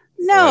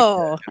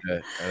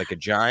 like a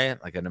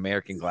giant, like an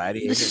American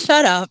gladiator?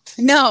 Shut up.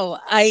 No,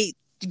 I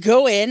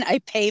go in, I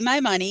pay my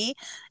money,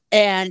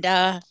 and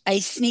I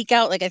sneak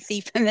out like a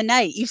thief in the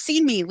night. You've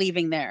seen me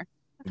leaving there.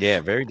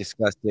 Yeah, very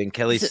disgusting.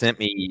 Kelly sent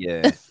me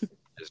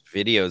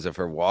videos of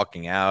her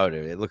walking out.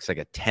 It looks like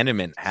a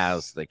tenement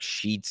house, like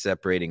sheets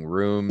separating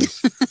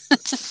rooms.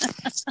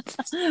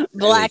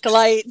 Black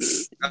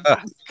lights. Oh,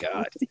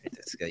 God.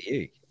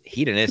 You're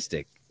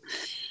hedonistic.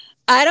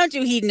 I don't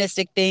do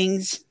hedonistic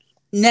things.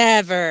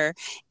 Never.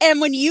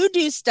 And when you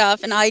do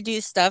stuff and I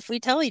do stuff, we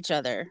tell each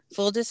other.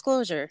 Full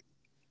disclosure.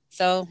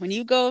 So when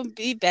you go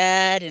be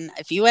bad and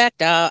if you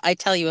act out, I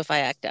tell you if I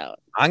act out.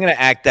 I'm going to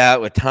act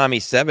out with Tommy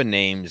Seven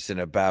Names in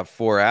about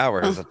 4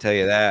 hours. I'll tell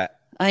you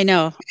that. I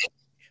know.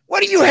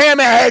 What are you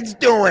hammerheads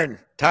doing?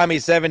 Tommy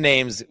Seven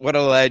Names, what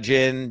a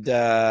legend.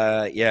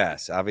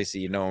 Yes,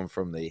 obviously you know him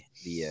from the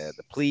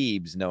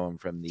plebes, know him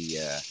from the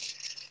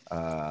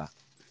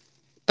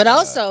but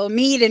also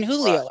Mead and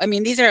Julio. I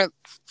mean,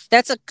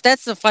 that's a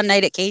fun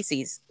night at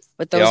Casey's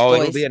with those boys.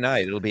 It'll be a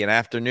night. It'll be an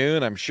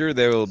afternoon. I'm sure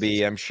there will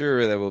be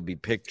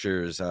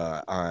pictures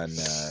on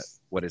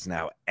what is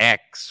now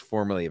X,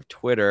 formerly of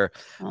Twitter.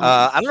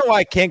 I don't know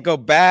why I can't go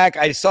back.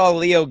 I saw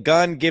Leo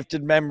Gunn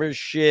gifted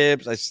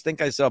memberships. I think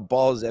I saw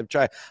Balls.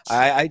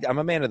 I'm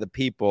a man of the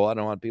people. I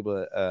don't want people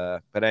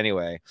to, but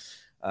anyway,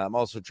 I'm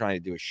also trying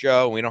to do a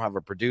show. We don't have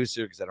a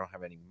producer because I don't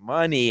have any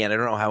money and I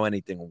don't know how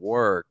anything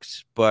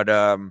works. But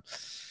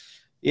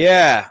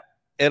yeah,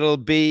 it'll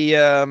be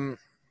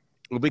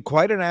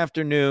quite an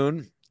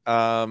afternoon.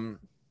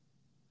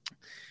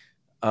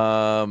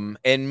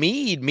 And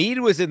Mead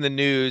was in the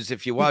news.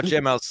 If you watch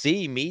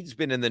MLC, Mead's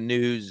been in the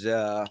news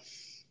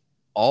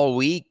all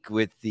week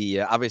with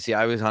the obviously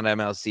I was on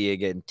MLC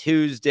again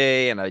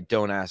Tuesday, and I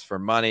don't ask for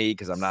money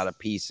because I'm not a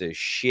piece of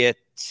shit.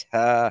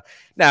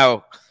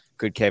 Now,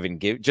 could Kevin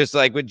give, just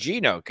like with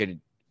Gino, could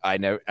I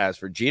know ask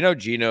for Gino?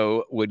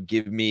 Gino would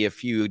give me a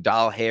few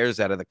doll hairs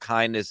out of the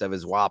kindness of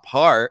his wop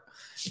heart.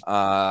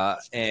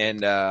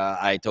 And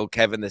I told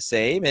Kevin the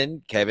same,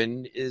 and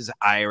Kevin is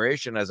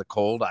Irish and has a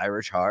cold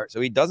Irish heart, so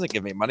he doesn't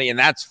give me money, and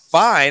that's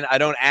fine. I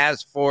don't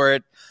ask for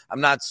it.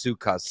 I'm not Sue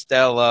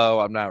Costello.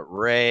 I'm not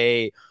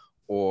Ray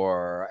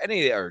or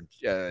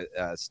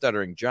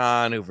Stuttering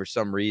John, who for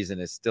some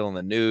reason is still in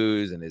the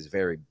news and is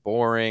very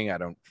boring. I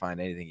don't find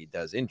anything he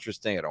does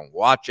interesting. I don't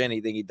watch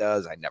anything he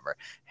does. I never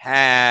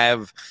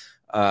have.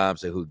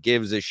 So who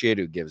gives a shit?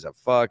 Who gives a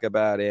fuck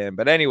about him?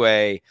 But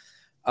anyway,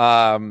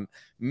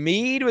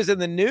 Mead was in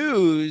the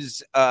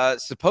news,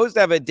 supposed to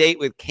have a date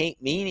with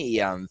Kate Meany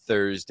on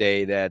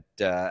Thursday that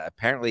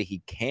apparently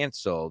he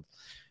canceled.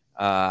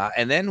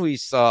 And then we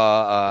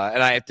saw,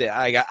 and I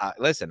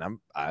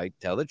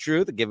tell the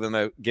truth, give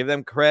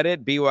them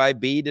credit.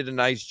 BYB did a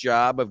nice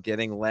job of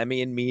getting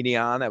Lemmy and Meany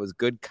on. That was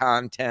good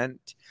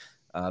content.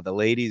 The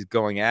ladies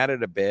going at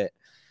it a bit.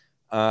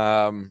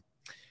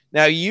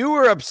 Now you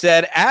were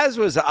upset, as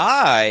was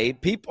I.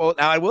 Now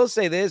I will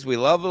say this: we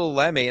love little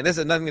Lemmy, and this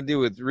has nothing to do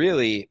with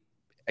really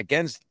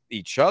against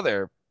each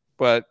other,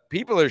 but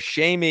people are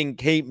shaming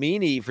Kate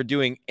Meany for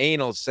doing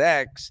anal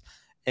sex.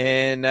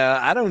 And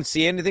I don't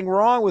see anything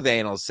wrong with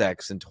anal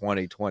sex in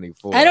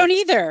 2024. I don't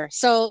either.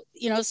 So,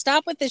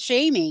 stop with the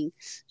shaming.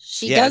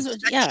 Shaming.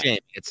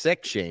 It's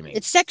sex shaming.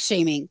 It's sex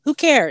shaming. Who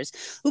cares?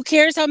 Who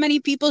cares how many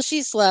people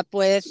she slept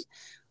with?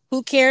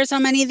 Who cares how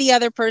many the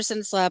other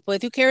person slept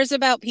with? Who cares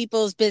about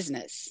people's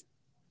business?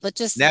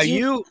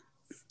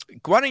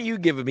 why don't you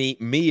give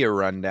me a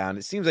rundown?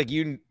 It seems like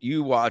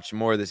you watch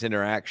more of this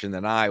interaction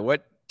than I.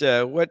 What's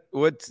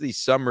the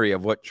summary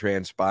of what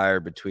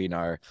transpired between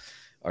our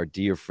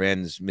dear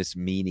friends Miss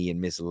Meany and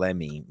Miss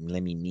Lemmy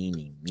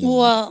Meany?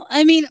 Well,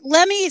 I mean,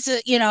 Lemmy's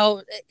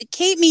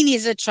Kate Meany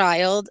is a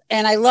child,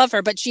 and I love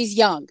her, but she's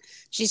young.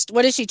 She's,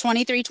 what is she,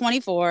 23,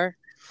 24?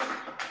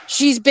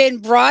 She's been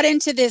brought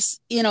into this,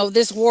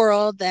 this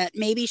world that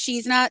maybe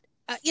she's not,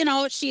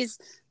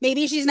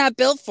 maybe she's not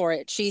built for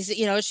it. She's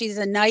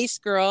a nice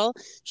girl.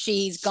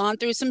 She's gone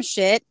through some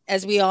shit,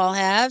 as we all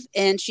have,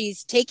 and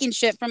she's taking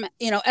shit from,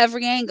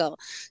 every angle.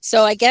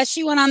 So I guess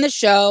she went on the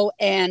show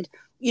and,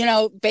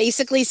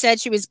 basically said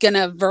she was going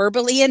to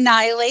verbally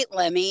annihilate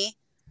Lemmy,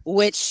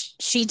 which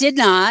she did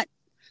not.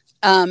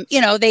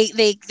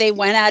 They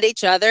went at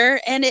each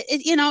other, and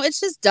it's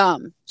just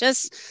dumb.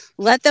 Just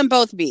let them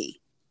both be.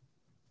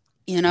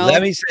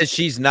 Lemmy says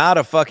she's not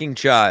a fucking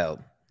child.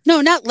 No,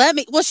 not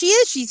Lemmy. Well, she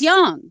is. She's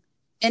young.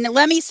 And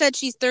Lemmy said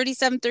she's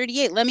 37,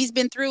 38. Lemmy's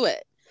been through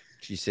it.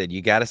 She said,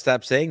 you got to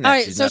stop saying that. All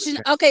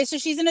right. So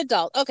she's an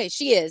adult. Okay.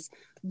 She is.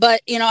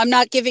 But, I'm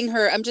not giving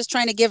her, I'm just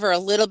trying to give her a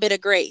little bit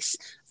of grace.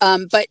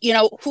 But,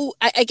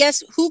 I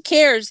guess who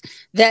cares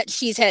that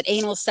she's had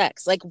anal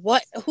sex? Like,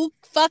 who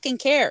fucking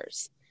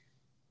cares?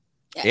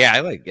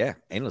 Yeah,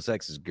 anal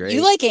sex is great.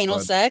 You like anal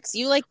sex.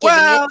 You like giving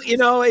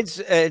it.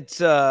 It's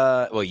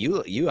well,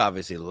 you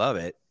obviously love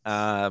it.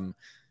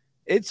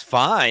 It's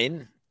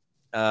fine.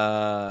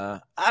 I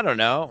don't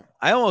know.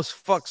 I almost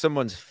fucked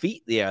someone's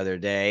feet the other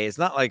day. It's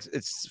not like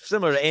it's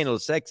similar to anal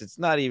sex. It's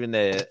not even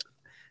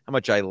how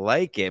much I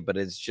like it, but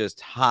it's just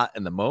hot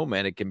in the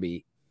moment. It can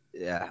be,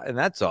 and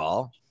that's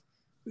all.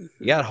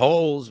 You got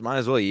holes, might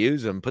as well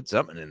use them. Put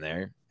something in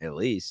there. At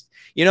least,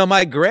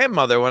 my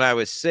grandmother, when I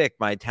was sick,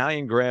 my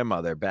Italian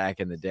grandmother back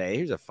in the day,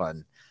 here's a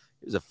fun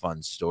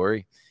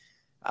story.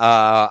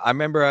 I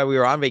remember we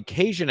were on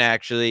vacation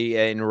actually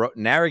in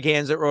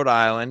Narragansett, Rhode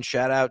Island.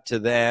 Shout out to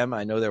them.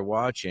 I know they're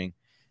watching.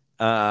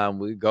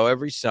 We go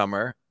every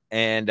summer,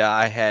 and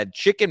I had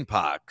chicken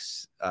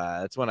pox.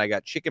 That's when I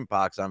got chicken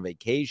pox on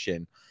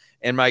vacation.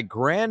 And my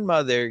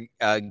grandmother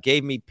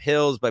gave me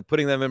pills by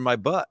putting them in my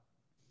butt.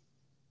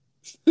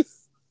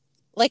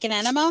 Like an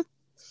enema?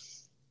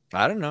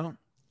 I don't know.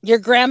 Your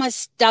grandma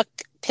stuck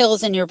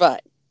pills in your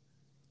butt.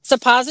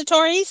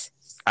 Suppositories?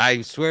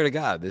 I swear to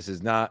God, this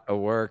is not a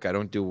work. I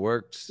don't do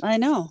works. I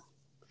know.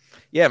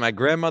 Yeah, my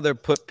grandmother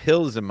put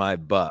pills in my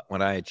butt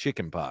when I had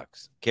chicken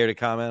pox. Care to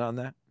comment on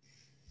that?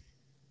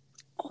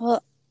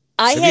 Well,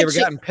 have you ever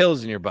gotten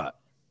pills in your butt?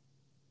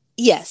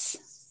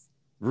 Yes.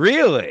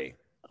 Really?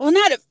 Well,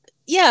 not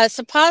a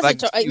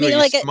suppository.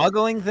 Like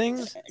smuggling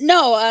things?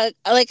 No,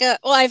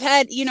 I've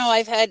had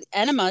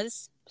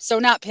enemas. So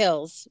not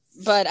pills,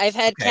 but I've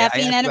had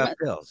caffeine enemas.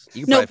 Pills.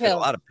 You can probably fit a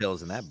lot of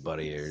pills in that butt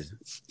of yours.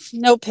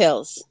 No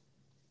pills.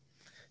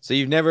 So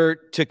you've never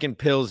taken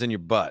pills in your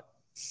butt?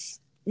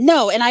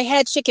 No, and I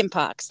had chicken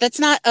pox. That's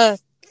not a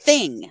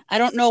thing. I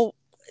don't know.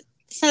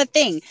 It's not a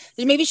thing.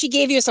 Maybe she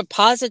gave you a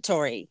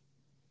suppository.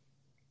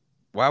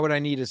 Why would I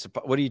need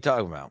what are you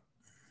talking about?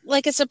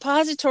 Like a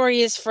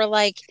suppository is for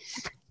like,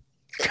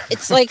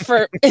 it's like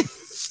for...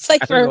 I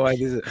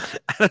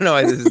don't know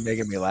why this is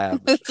making me laugh.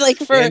 It's like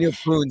for Daniel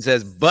Poon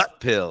says butt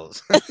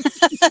pills.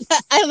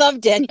 I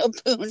love Daniel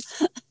Poon.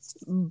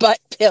 Butt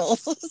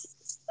pills.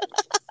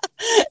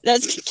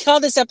 Let's call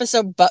this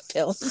episode butt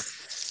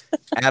pills.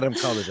 Adam,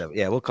 call this up.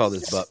 Yeah, we'll call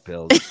this butt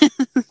pills.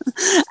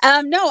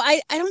 No,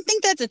 I don't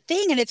think that's a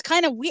thing, and it's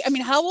kind of weird. I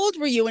mean, how old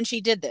were you when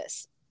she did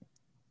this?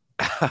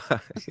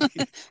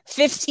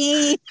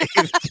 15.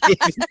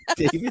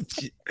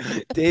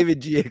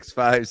 David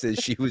GX5 says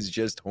she was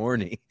just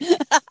horny.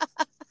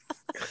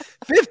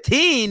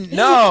 15?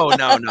 No.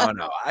 What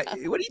are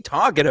you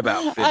talking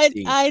about?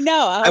 15. I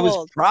know. I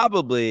was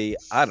probably,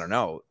 I don't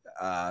know,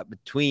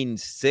 between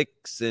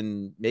 6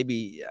 and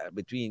maybe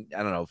between,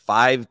 I don't know,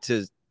 5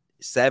 to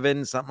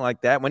 7, something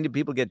like that. When did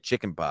people get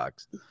chicken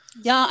pox?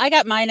 Yeah, I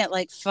got mine at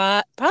like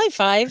 5, probably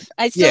 5.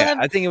 I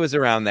think it was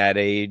around that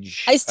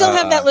age. I still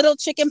have that little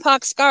chicken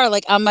pox scar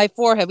like on my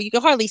forehead. You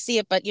can hardly see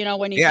it, but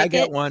when you I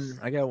got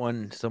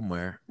one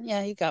somewhere.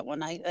 Yeah, you got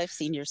one. I've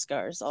seen your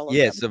scars all over.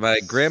 Yeah, so my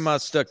grandma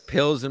stuck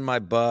pills in my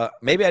butt.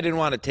 Maybe I didn't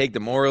want to take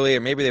them orally,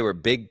 or maybe they were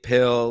big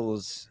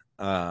pills.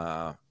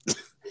 And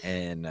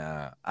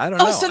I don't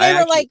know. Oh, so they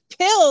were like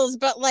pills,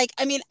 but like,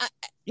 I mean,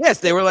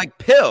 yes, they were like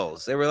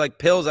pills. They were like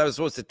pills I was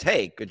supposed to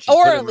take.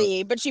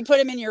 Orally, but she put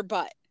them in your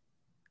butt.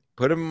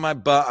 Put them in my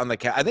butt on the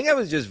couch. I think I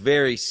was just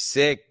very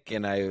sick,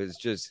 and I was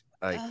just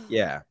like,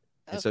 yeah.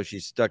 And so she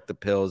stuck the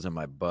pills in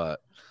my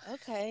butt.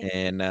 Okay.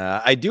 And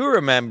I do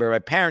remember my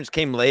parents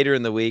came later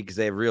in the week because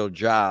they have real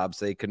jobs.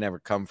 So they could never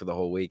come for the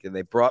whole week. And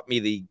they brought me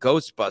the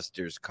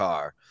Ghostbusters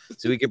car.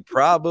 So we could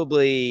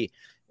probably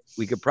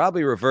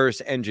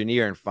reverse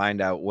engineer and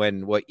find out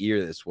what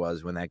year this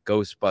was when that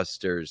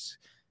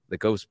the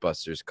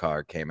Ghostbusters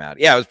car came out.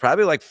 Yeah, it was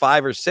probably like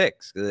 5 or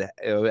 6.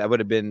 It would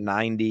have been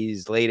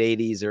 90s, late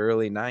 80s,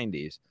 early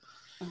 90s.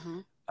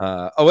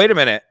 Oh, wait a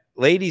minute.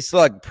 Lady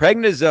Slug,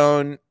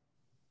 prednisone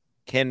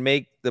can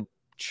make the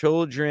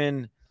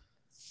children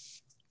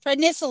It'd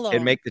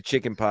Prednisolone. make the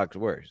chicken pox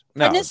worse.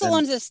 No, then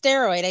Prednisolone's a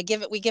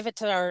steroid. We give it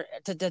to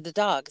the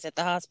dogs at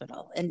the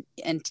hospital and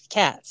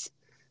cats.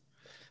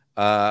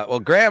 well,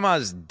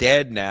 grandma's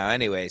dead now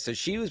anyway, so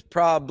she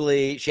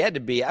had to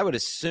be, I would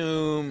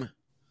assume,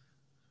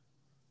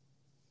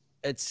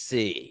 let's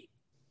see.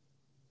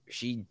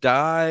 She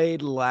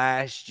died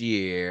last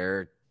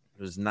year.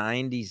 It was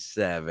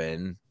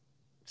 97.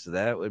 So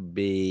that would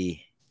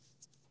be,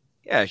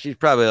 yeah, she's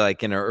probably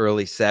like in her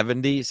early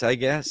 70s, I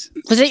guess.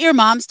 Was it your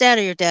mom's dad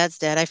or your dad's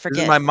dad? I This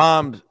forget. is my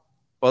mom.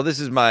 Well, this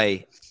is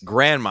my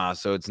grandma,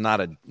 so it's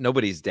not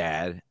nobody's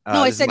dad. No,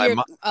 I this is said my your.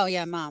 mo- Oh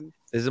yeah, mom.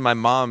 This is my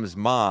mom's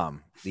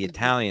mom, the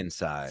Italian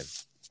side.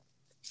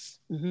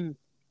 Mm-hmm.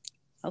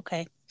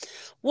 Okay.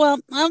 Well,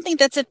 I don't think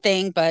that's a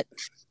thing, but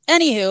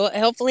anywho,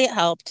 hopefully it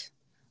helped.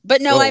 But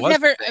no, Well, it was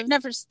a I've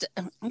never.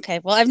 Okay,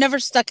 well, I've never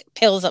stuck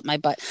pills up my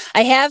butt.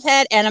 I have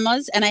had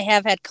enemas and I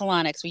have had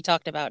colonics. We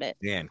talked about it,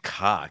 Man,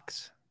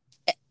 Cox.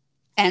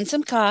 and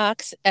some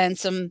cocks and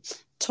some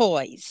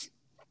toys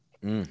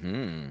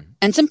Mm-hmm.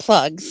 and some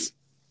plugs.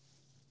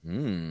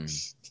 Did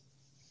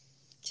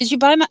you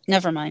buy my?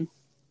 Never mind.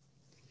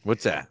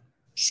 What's that?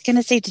 Just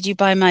gonna say, did you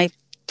buy my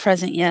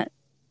present yet?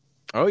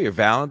 Oh, your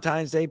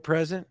Valentine's Day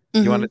present?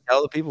 Mm-hmm. You want to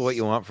tell the people what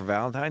you want for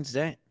Valentine's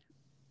Day?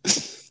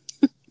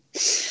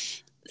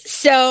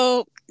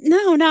 So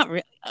no, not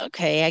really.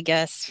 Okay, I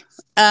guess.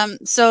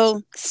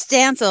 So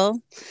Stancil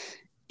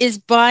is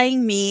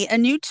buying me a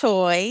new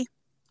toy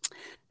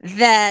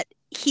that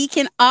he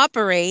can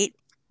operate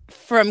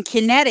from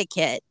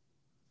Connecticut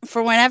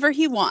for whenever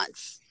he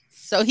wants.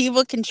 So he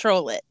will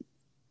control it.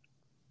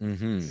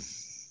 Mm-hmm.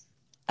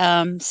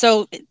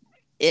 So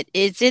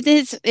it's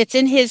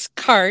in his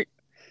cart.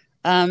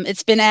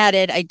 It's been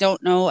added. I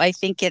don't know. I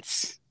think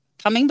it's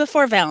coming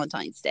before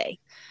Valentine's Day,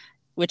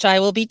 which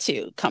I will be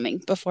too, coming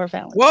before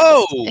Valentine's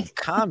Whoa, Day.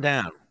 calm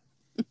down.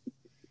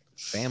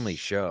 Family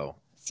show.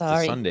 Sorry.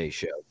 It's a Sunday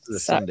show. It's a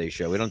Sunday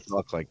show. We don't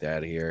talk like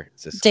that here.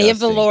 It's Day of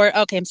the disgusting. Lord.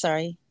 Okay, I'm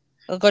sorry.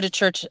 I'll go to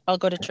church. I'll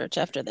go to church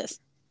after this.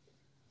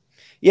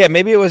 Yeah,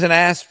 maybe it was an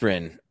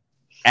aspirin.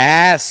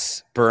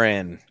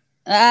 Aspirin.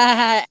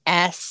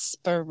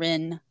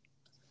 Aspirin.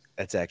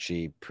 That's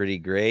actually pretty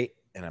great,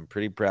 and I'm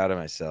pretty proud of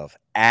myself.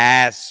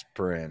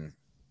 Aspirin.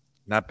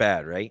 Not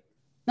bad, right?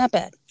 Not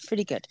bad.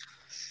 Pretty good.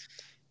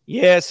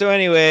 Yeah, so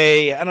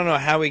anyway, I don't know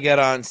how we got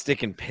on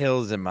sticking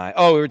pills in my...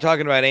 Oh, we were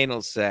talking about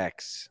anal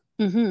sex.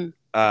 Mm-hmm.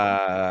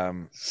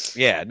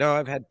 Yeah, no,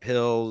 I've had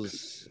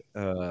pills.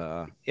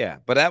 Yeah,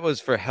 but that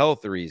was for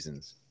health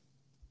reasons.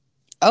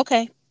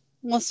 Okay.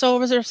 Well, so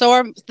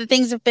are the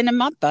things have been in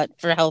my butt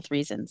for health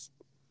reasons.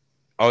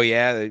 Oh,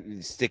 yeah,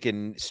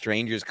 sticking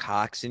strangers'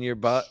 cocks in your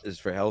butt is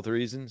for health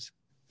reasons?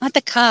 Not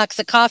the cocks,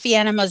 the coffee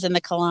enemas and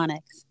the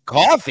colonics.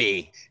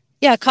 Coffee?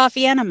 Yeah,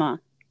 coffee enema.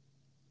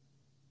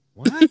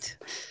 What?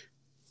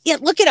 Yeah,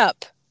 look it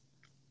up.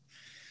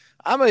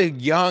 I'm a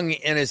young,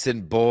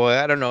 innocent boy.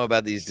 I don't know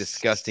about these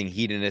disgusting,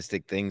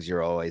 hedonistic things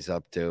you're always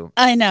up to.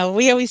 I know.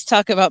 We always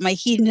talk about my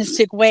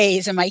hedonistic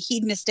ways and my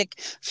hedonistic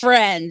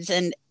friends.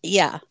 And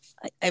yeah,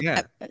 I'm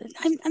not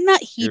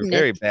hedonistic. You're a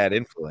very bad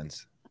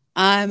influence.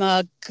 I'm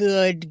a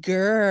good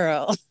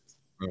girl.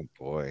 Oh,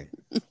 boy.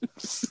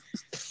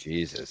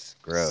 Jesus.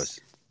 Gross.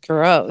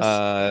 Gross.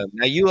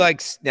 Now you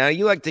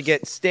like to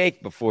get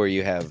steak before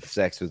you have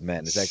sex with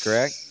men. Is that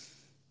correct?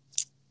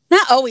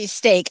 Not always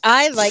steak.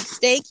 I like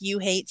steak. You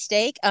hate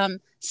steak. I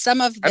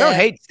don't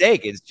hate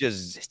steak. It's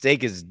just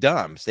steak is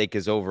dumb. Steak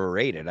is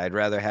overrated. I'd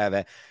rather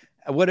have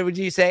what would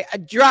you say? A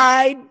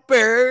dried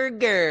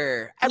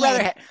burger. I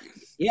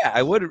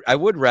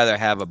would rather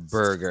have a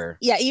burger.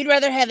 Yeah, you'd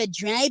rather have a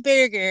dry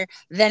burger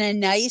than a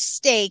nice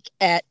steak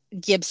at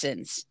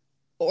Gibson's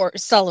or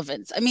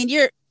Sullivan's. I mean,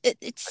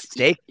 it's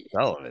steak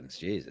Sullivan's.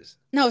 Jesus.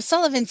 No,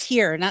 Sullivan's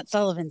here, not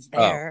Sullivan's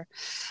there.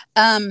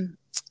 Oh.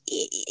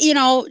 You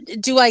know,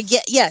 do I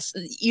get, yes,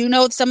 you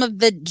know, some of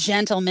the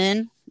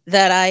gentlemen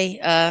that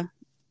I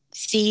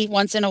see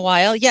once in a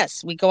while.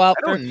 Yes, we go out.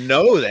 I don't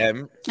know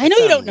them. I know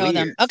you don't know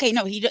them. Okay,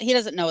 no, he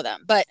doesn't know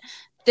them, but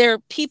they're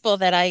people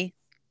that I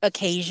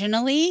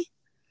occasionally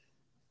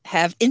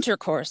have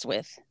intercourse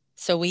with.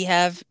 So we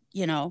have,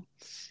 you know,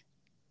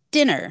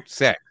 dinner.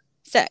 Sex.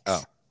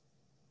 Oh.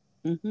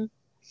 Mm-hmm.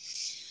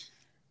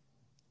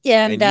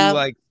 Yeah, and you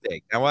like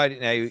steak. Now,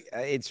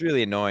 it's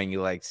really annoying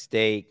you like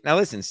steak. Now,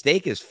 listen,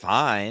 steak is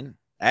fine.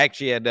 I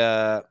actually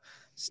had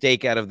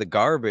steak out of the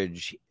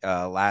garbage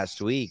last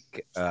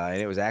week,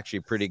 and it was actually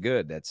pretty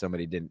good that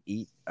somebody didn't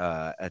eat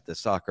at the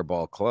Soccer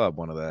Ball Club,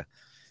 one of the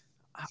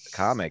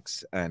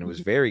comics, and it was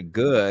very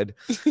good.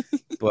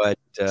 But,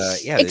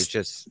 yeah, there's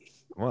just...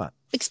 What?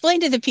 Explain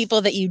to the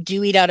people that you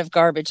do eat out of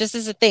garbage. This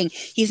is a thing.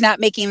 He's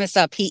not making this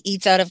up. He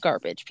eats out of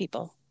garbage,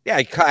 people. Yeah,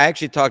 I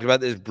actually talked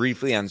about this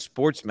briefly on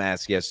Sports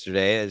Mask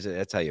yesterday.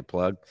 That's how you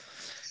plug.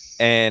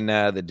 And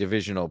the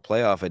divisional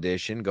playoff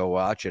edition, go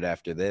watch it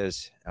after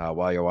this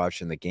while you're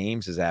watching the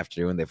games this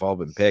afternoon. They've all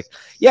been picked.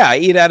 Yeah, I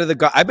eat out of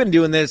the I've been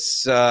doing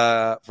this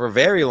for a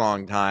very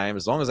long time,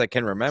 as long as I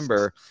can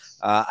remember.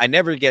 I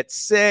never get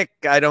sick.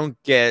 I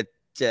don't get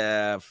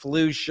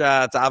flu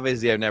shots.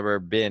 Obviously, I've never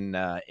been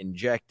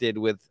injected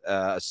with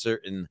a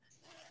certain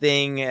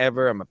thing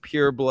ever. I'm a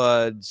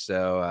pureblood,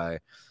 so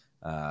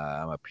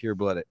I'm a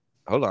pureblood.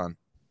 Hold on,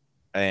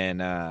 and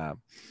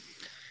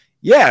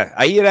yeah,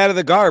 I eat out of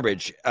the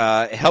garbage.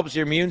 It helps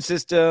your immune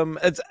system.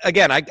 It's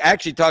again, I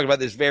actually talked about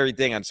this very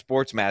thing on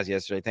Sports Mass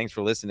yesterday. Thanks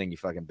for listening, you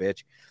fucking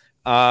bitch.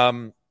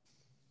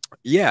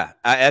 Yeah,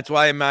 that's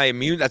why my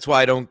immune. That's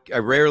why I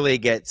rarely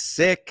get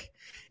sick.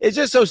 It's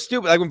just so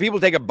stupid. Like when people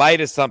take a bite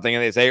of something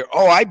and they say,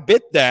 "Oh, I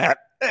bit that."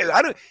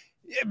 I don't.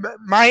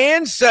 My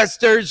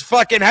ancestors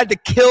fucking had to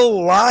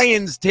kill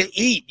lions to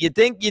eat. You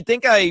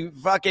think I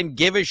fucking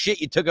give a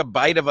shit? You took a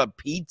bite of a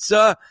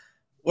pizza.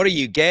 What are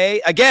you,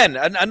 gay? Again,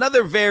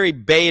 another very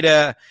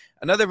beta,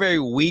 another very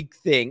weak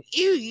thing.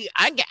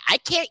 I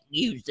can't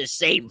use the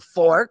same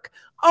fork.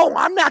 Oh,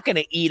 I'm not going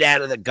to eat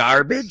out of the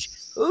garbage.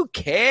 Who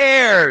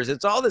cares?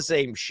 It's all the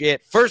same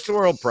shit. First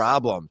world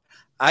problem.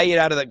 I eat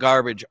out of the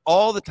garbage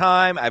all the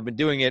time. I've been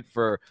doing it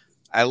for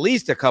at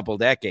least a couple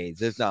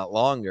decades, if not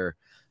longer.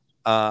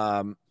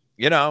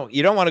 You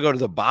don't want to go to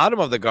the bottom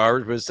of the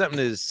garbage, but if something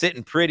is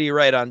sitting pretty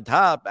right on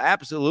top,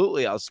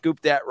 absolutely, I'll scoop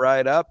that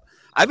right up.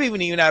 I've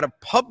even eaten out of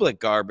public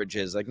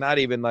garbages, like not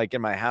even like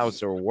in my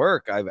house or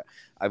work.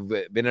 I've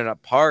been in a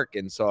park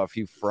and saw a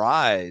few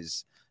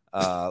fries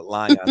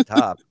lying on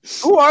top.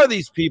 Who are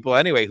these people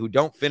anyway who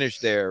don't finish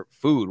their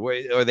food?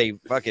 Are they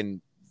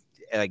fucking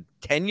like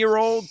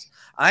 10-year-olds?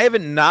 I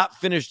haven't not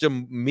finished a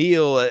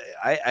meal.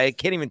 I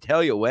can't even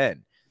tell you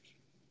when.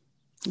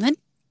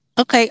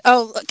 Okay.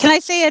 Oh, can I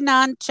say a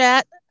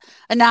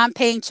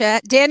non-paying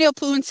chat? Daniel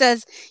Poon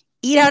says,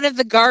 "Eat out of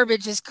the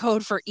garbage" is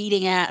code for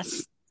eating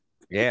ass.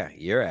 Yeah,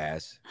 your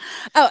ass.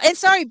 Oh, and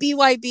sorry,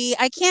 BYB,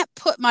 I can't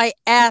put my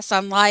ass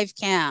on live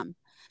cam.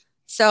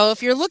 So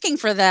if you're looking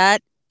for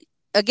that,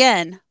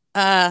 again,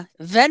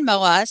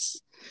 Venmo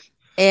us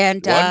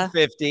and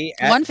 150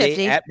 at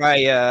 150 at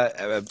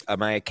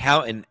my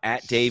accountant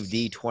at Dave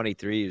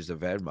D23 is the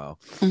Venmo.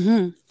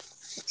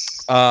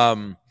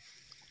 Mm-hmm.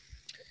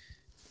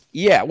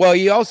 Yeah, well,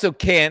 you also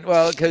can't.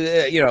 Well,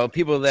 because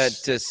people that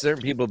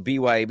certain people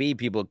BYB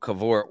people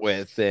cavort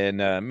with, and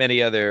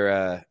many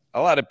other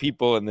a lot of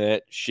people in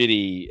the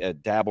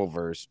shitty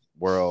Dabbleverse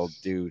world,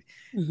 dude.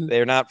 Mm-hmm.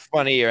 They're not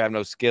funny or have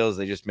no skills.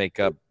 They just make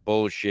up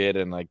bullshit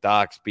and like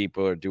dox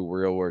people or do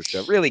real world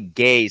stuff, really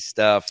gay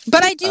stuff.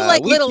 But I do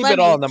like Little keep Lemmy. It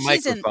all on the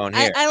She's microphone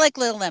here. I like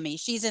Little Lemmy.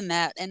 She's in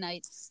that, and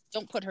I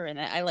don't put her in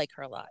it. I like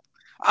her a lot.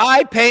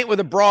 I paint with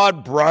a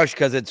broad brush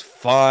because it's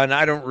fun.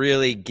 I don't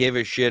really give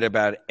a shit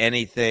about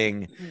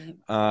anything,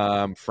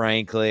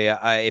 frankly.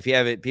 If you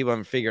haven't, people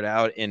haven't figured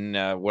out in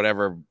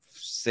whatever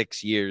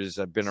 6 years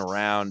I've been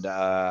around,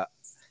 I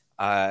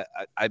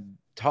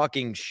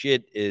talking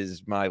shit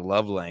is my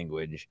love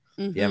language.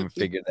 If you haven't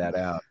figured that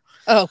out.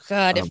 Oh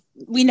God, if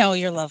we know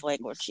your love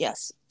language.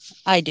 Yes,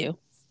 I do.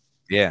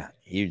 Yeah,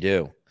 you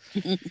do.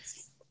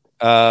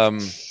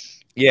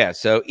 Yeah.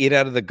 So eat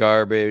out of the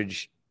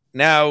garbage.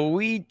 Now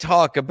we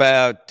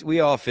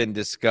often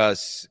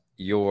discuss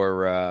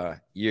your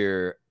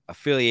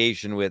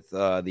affiliation with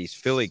these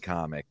Philly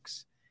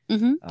comics.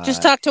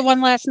 Just talked to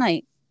one last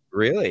night.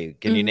 Really?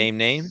 Can you name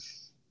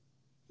names?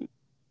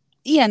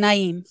 Yeah,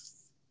 Naeem.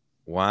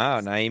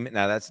 Wow, Naeem.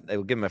 Now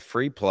we'll give him a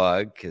free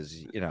plug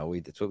because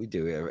that's what we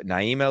do.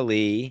 Naeem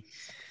Ali.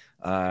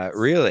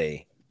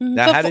 Really?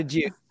 Now, how did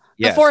you?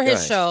 Yes, before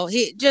his show,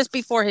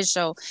 before his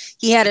show,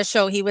 he had a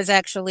show. He was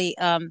actually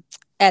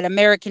at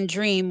American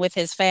Dream with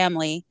his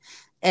family,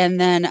 and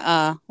then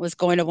was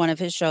going to one of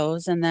his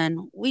shows, and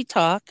then we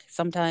talk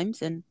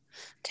sometimes and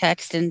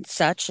text and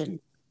such, and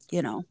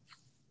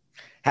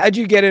How'd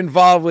you get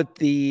involved with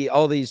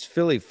all these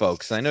Philly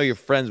folks? I know you're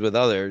friends with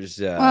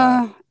others.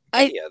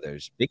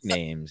 Others, big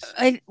names.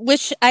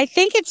 I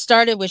think it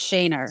started with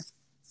Shaner,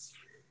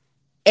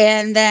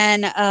 and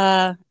then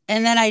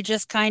I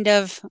just kind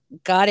of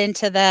got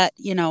into that.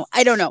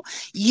 I don't know.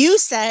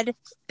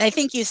 I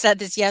think you said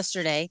this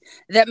yesterday,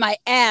 that my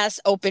ass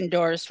opened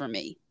doors for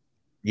me.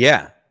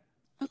 Yeah.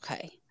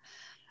 Okay.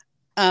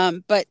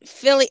 But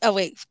Philly. Oh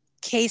wait.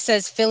 Kay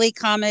says Philly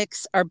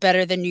comics are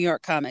better than New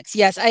York comics.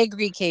 Yes, I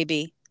agree,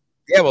 KB.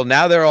 Yeah, well,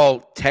 now they're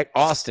all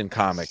Austin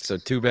comics, so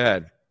too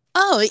bad.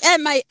 Oh,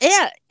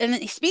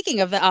 and speaking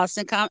of the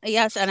Austin comic,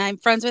 yes, and I'm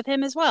friends with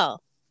him as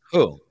well.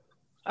 Who?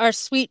 Our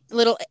sweet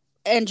little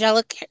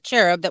angelic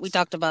cherub that we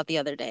talked about the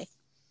other day.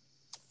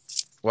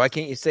 Why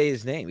can't you say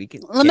his name? We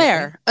can.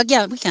 Lemaire.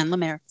 Again, we can.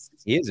 Lemaire.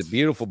 He is a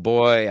beautiful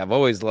boy. I've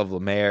always loved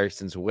Lemaire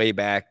since way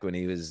back when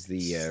he was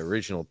the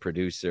original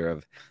producer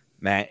of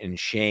Matt and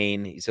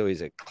Shane. He's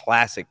always a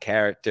classic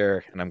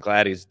character, and I'm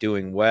glad he's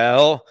doing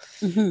well.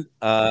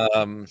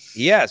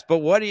 Yes, but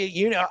what do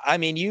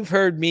you've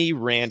heard me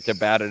rant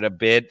about it a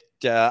bit.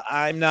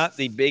 I'm not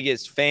the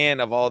biggest fan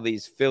of all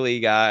these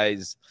Philly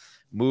guys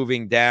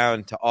moving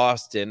down to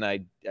Austin. I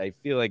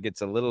feel like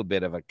it's a little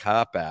bit of a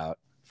cop-out,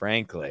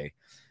 frankly,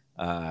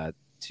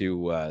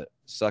 to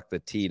suck the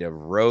teat of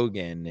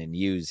Rogan and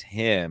use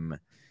him.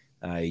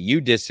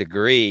 You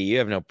disagree. You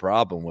have no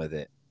problem with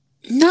it.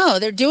 No,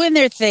 they're doing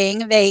their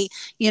thing.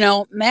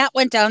 Matt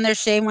went down there,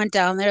 Shane went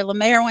down there,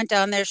 Lemaire went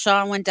down there,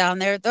 Sean went down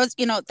there. Those,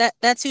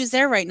 that's who's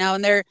there right now,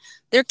 and they're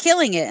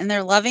killing it and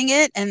they're loving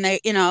it, and I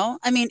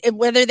mean,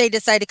 whether they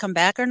decide to come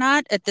back or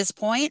not at this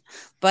point,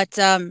 but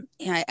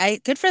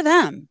I good for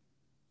them.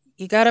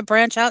 You got to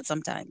branch out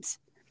sometimes.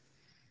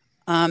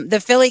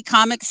 The Philly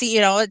comic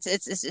scene,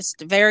 it's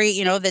just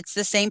very, that's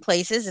the same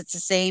places, it's the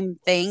same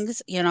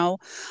things,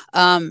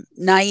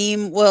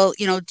 Naeem will,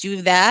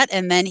 do that.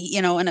 And then,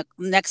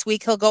 next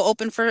week he'll go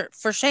open for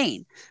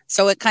Shane.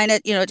 So it kind of,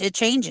 it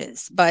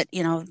changes, but,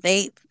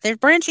 they're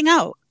branching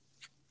out.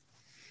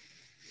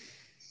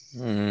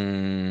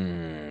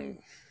 I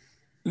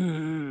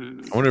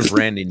wonder if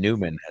Randy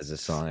Newman has a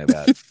song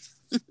about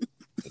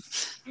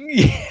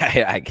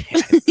yeah, I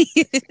can't.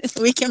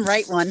 We can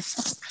write one.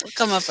 We'll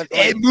come up with one.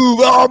 They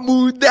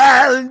moved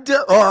down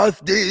to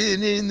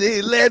Austin and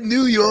they left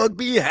New York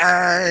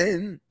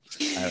behind.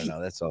 I don't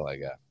know. That's all I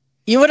got.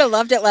 You would have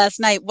loved it last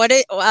night.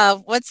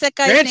 What's that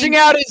guy's Branching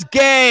name? out is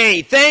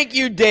gay. Thank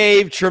you,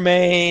 Dave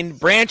Tremaine.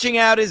 Branching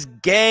out is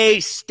gay.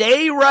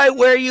 Stay right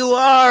where you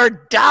are.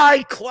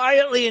 Die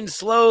quietly and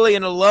slowly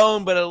and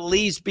alone, but at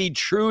least be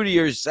true to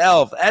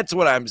yourself. That's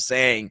what I'm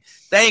saying.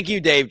 Thank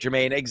you, Dave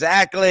Tremaine.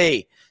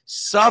 Exactly.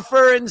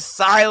 Suffer in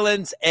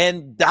silence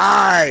and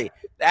die.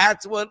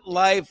 That's what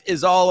life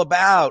is all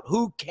about.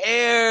 Who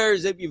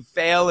cares if you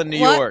fail in New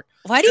York?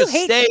 Why do Just you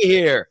hate? Stay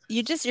here.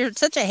 You're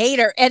such a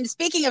hater. And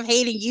speaking of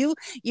hating, you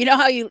know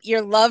how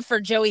your love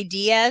for Joey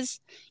Diaz.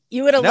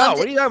 You would have loved.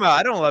 What are you talking about?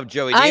 I don't love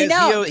Joey Diaz. I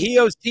know. He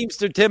owes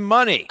Teamster Tim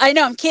money. I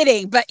know. I'm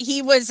kidding, but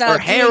he was for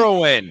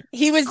heroin.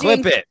 He was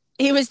Clip it.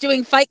 He was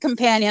doing Fight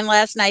Companion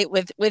last night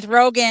with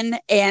Rogan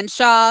and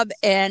Schaub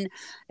and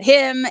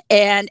him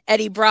and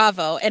Eddie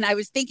Bravo. And I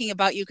was thinking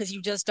about you because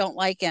you just don't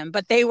like him.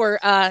 But they were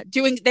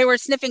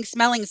sniffing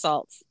smelling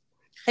salts.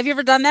 Have you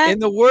ever done that? In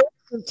the words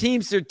of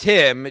Teamster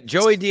Tim,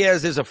 Joey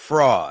Diaz is a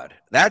fraud.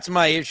 That's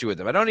my issue with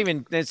him. I don't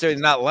even necessarily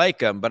not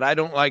like him, but I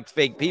don't like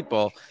fake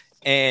people.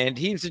 And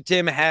Teamster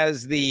Tim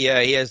has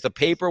the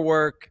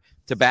paperwork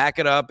to back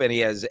it up, and he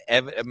has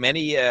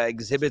many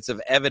exhibits of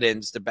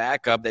evidence to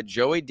back up that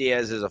Joey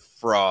Diaz is a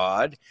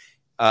fraud.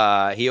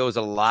 He owes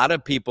a lot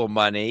of people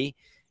money,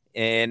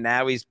 and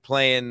now he's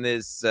playing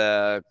this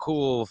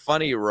cool,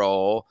 funny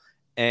role.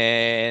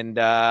 And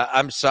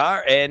I'm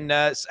sorry. And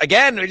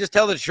again, we just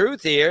tell the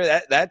truth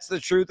here. That's the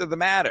truth of the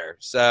matter.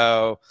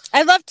 So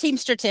I love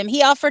Teamster Tim.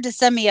 He offered to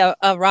send me a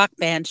rock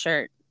band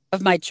shirt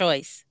of my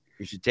choice.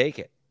 You should take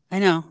it. I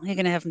know. You're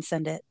going to have him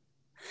send it.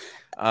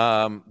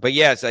 But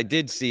yes, I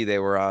did see they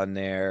were on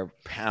there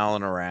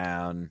palling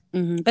around.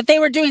 Mm-hmm. But they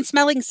were doing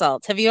smelling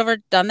salts. Have you ever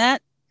done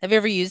that? Have you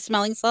ever used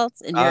smelling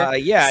salts in your?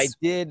 Yeah, I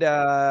did.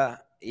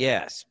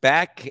 Yes,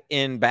 back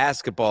in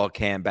basketball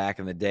camp back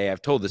in the day,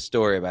 I've told the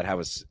story about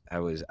how I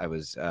was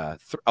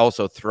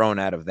also thrown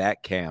out of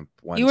that camp.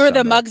 You were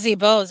the Muggsy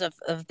Bogues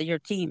of your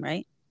team,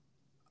 right?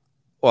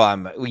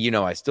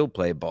 Well, I still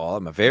play ball.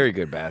 I'm a very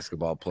good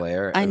basketball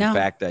player. I know. In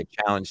fact, I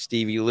challenged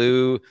Stevie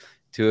Lou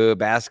to a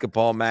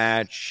basketball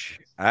match.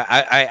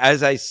 I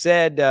as I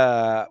said,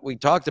 we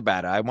talked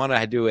about it. I want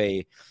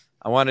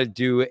to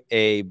do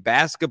a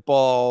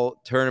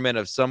basketball tournament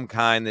of some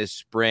kind this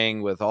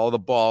spring with all the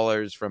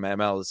ballers from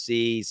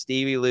MLC.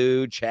 Stevie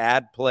Lou,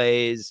 Chad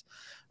plays.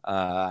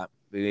 I'm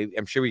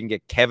sure we can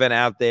get Kevin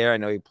out there. I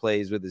know he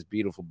plays with his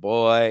beautiful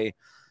boy.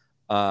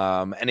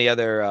 Any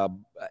other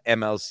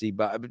MLC,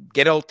 but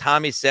get old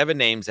Tommy Seven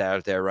Names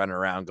out there running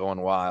around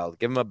going wild.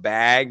 Give him a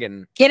bag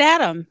and get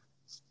at him.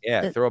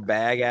 Yeah, throw a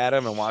bag at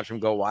him and watch him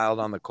go wild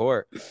on the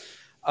court.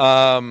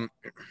 Daniel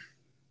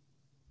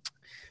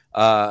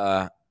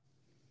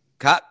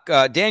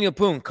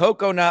Poon,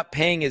 Coco not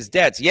paying his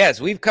debts.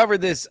 Yes, we've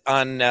covered this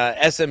on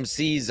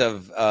SMCs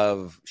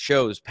of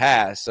shows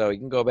past, so you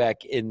can go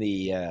back in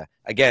the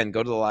again,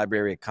 go to the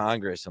Library of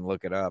Congress and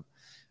look it up.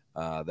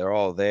 They're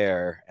all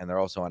there, and they're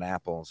also on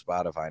Apple and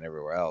Spotify and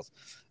everywhere else.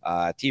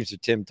 Teamster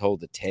Tim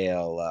told the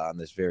tale on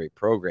this very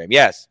program.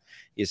 Yes,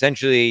 he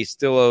essentially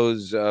still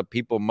owes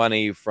people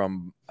money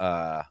from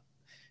that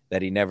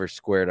he never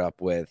squared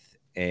up with,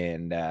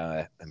 and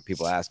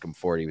people ask him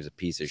for it. He was a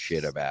piece of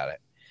shit about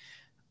it.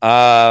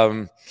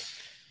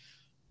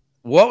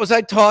 What was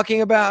I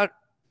talking about?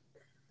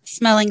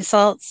 Smelling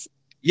salts.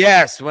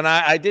 Yes, when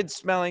I did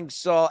smelling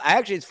salt.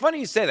 Actually, it's funny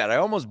you say that. I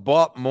almost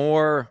bought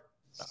more.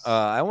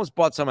 I almost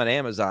bought some on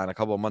Amazon a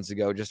couple of months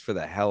ago just for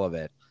the hell of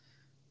it.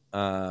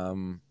 Yeah,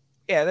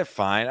 they're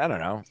fine. I don't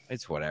know.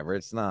 It's whatever.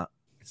 It's not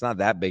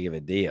that big of a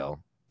deal.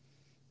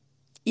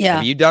 Yeah.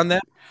 Have you done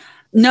that?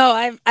 No,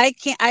 I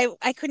can't.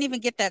 I couldn't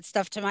even get that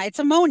stuff to it's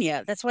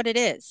ammonia. That's what it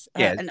is.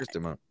 Yeah, it's just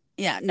ammonia.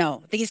 Yeah,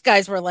 no, these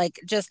guys were like,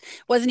 just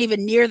wasn't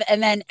even near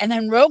and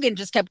then Rogan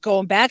just kept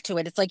going back to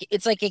it. It's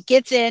like it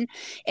gets in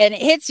and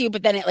it hits you,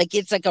 but then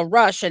it's like a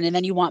rush and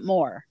then you want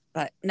more.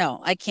 But no,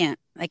 I can't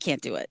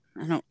do it.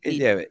 I don't.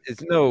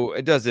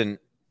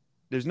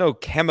 There's no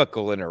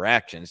chemical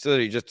interaction. It's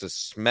literally just a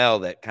smell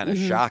that kind of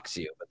shocks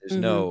you, but there's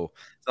it's not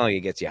like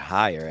it gets you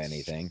high or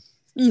anything.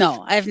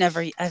 No, I've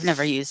never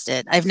used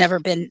it. I've never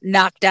been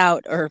knocked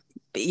out or,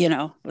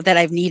 that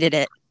I've needed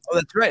it. Oh,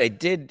 that's right. I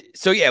did.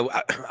 So yeah,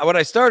 what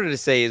I started to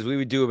say is we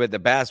would do it at the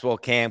basketball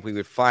camp. We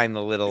would find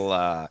the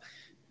little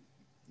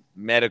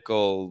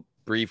medical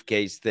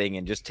briefcase thing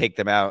and just take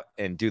them out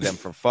and do them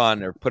for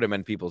fun or put them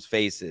in people's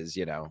faces,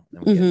 and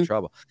we get in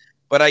trouble.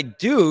 But I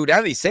do,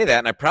 now that you say that,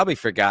 and I probably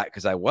forgot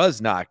because I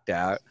was knocked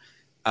out.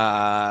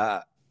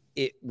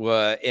 It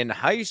was in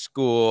high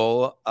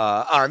school.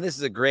 And this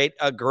is a great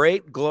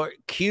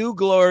Q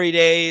Glory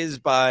Days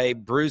by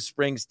Bruce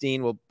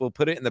Springsteen. We'll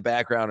put it in the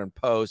background and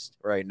post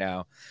right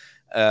now.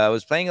 I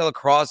was playing a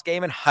lacrosse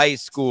game in high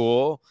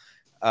school.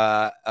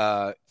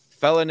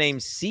 Fella named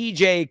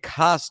CJ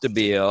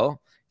Costabile.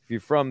 If you're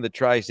from the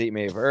tri-state, you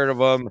may have heard of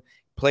him.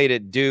 Played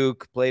at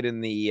Duke, played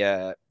in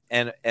the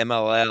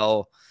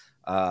MLL.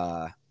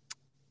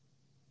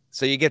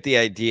 So you get the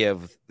idea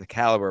of the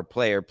caliber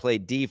player.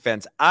 Played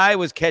defense. I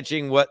was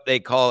catching what they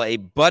call a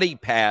buddy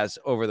pass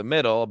over the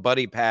middle. A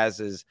buddy pass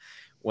is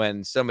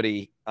when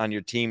somebody on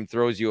your team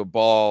throws you a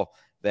ball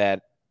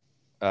that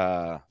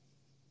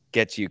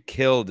gets you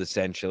killed,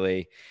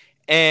 essentially.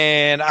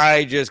 And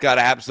I just got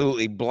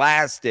absolutely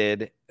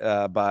blasted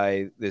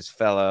by this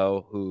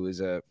fellow who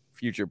is a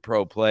future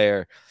pro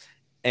player.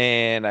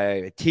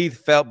 And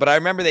teeth felt, but I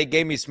remember they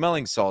gave me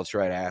smelling salts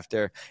right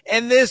after.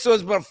 And this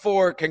was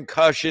before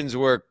concussions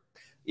were,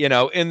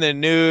 in the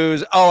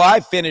news. Oh, I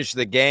finished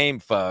the game,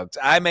 folks.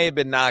 I may have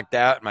been knocked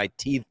out and my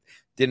teeth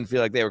didn't feel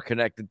like they were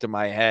connected to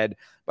my head,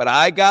 but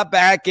I got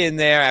back in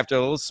there after a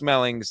little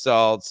smelling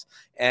salts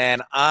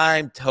and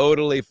I'm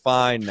totally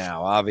fine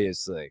now,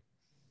 obviously.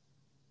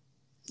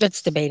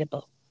 That's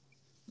debatable.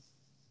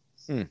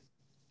 Mm-hmm.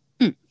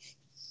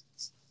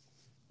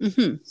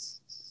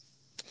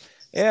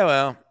 Yeah,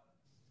 well,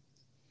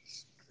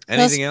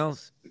 anything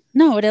else?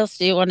 No, what else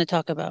do you want to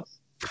talk about?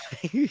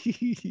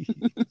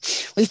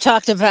 We've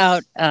talked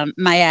about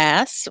my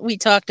ass. We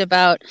talked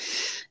about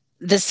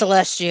the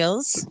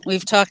Celestials.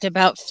 We've talked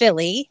about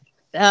Philly.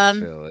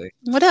 Philly.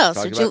 What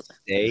else?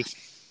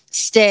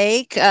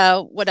 Steak.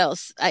 What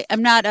else?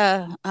 I'm not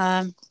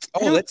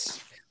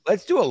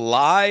let's do a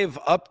live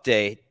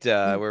update.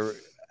 We're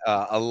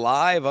a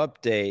live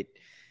update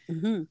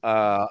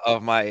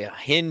of my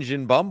Hinge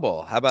and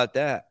Bumble. How about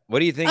that? What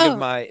do you think of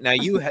my? Now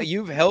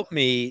you've helped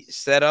me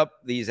set up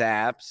these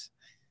apps.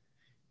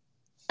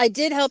 I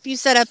did help you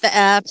set up the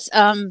apps.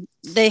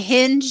 The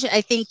Hinge,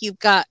 I think you've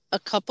got a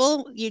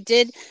couple. You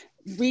did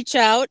reach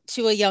out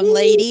to a young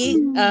lady.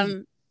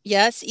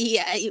 Yes.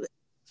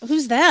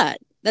 Who's that?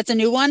 That's a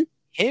new one?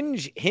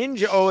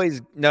 Hinge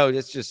always, no,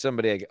 that's just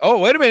somebody. Oh,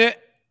 wait a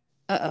minute.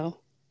 Uh-oh.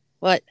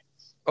 What?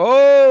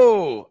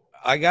 Oh,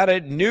 I got a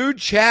new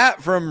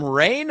chat from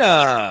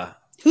Raina.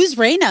 Who's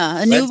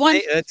Raina? A new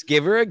one? Let's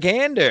give her a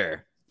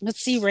gander. Let's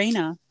see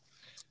Raina.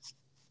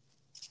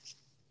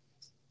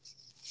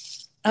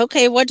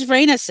 Okay, what did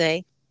Raina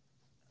say?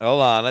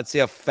 Hold on, let's see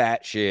how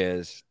fat she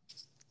is.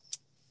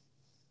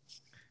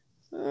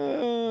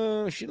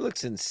 Oh, she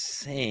looks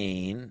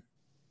insane.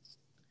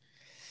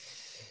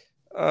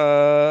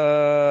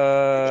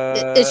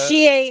 Is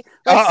she a?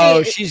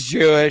 She's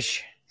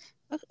Jewish.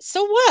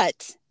 So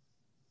what?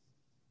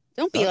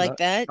 Don't be like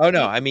that. Oh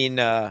no, I mean,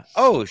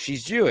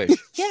 she's Jewish.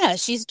 Yeah,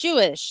 she's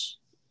Jewish.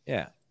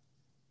 Yeah,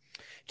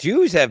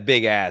 Jews have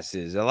big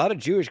asses. A lot of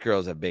Jewish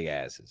girls have big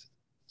asses.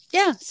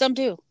 Yeah, some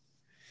do.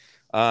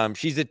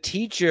 She's a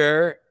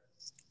teacher.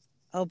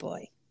 Oh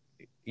boy.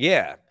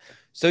 Yeah.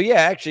 So yeah,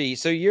 actually,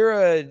 so you're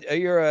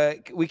a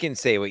we can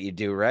say what you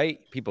do, right?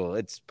 People,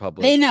 it's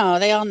public. They know,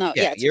 they all know.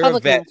 Yeah, you're a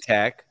vet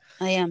tech.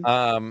 I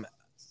am.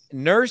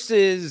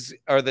 Nurses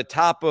are the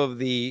top of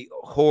the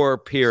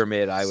whore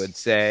pyramid, I would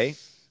say.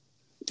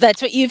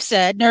 That's what you've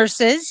said.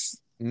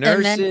 Nurses, and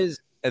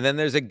then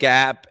there's a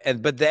gap,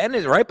 but then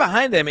is right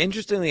behind them,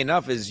 interestingly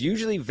enough, is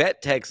usually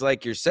vet techs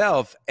like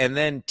yourself, and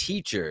then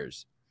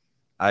teachers.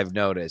 I've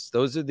noticed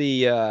those are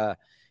the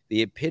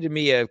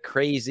epitome of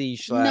crazy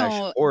 /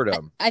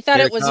 boredom. I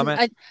thought it was.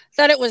 I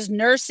thought it was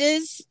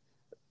nurses,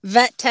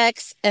 vet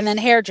techs, and then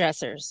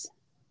hairdressers.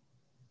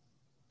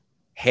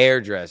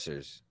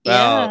 Hairdressers.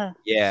 Well,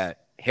 yeah.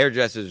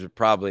 Hairdressers are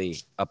probably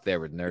up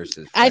there with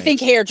nurses. I think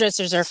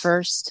hairdressers are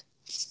first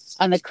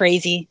on the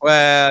crazy.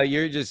 Well,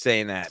 you're just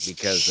saying that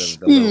because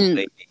of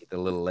the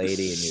little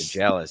lady, and you're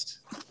jealous.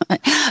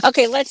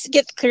 Okay, let's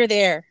get clear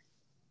there.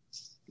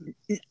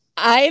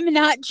 I'm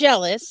not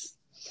jealous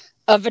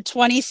of a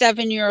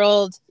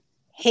 27-year-old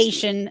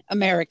Haitian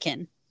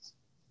American.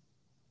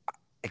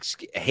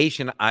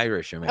 Haitian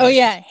Irish American. Oh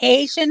yeah,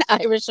 Haitian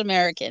Irish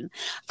American.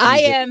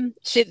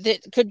 That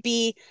could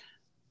be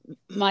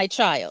my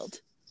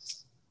child.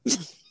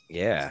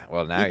 Yeah.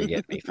 Well, now you're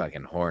getting me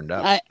fucking horned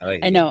up.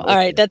 I know. All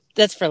right,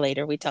 that's for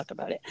later. We talk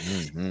about it.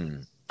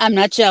 Mm-hmm. I'm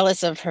not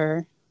jealous of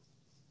her.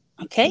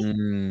 Okay.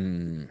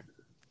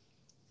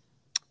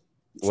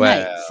 It's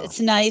nice. It's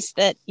nice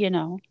that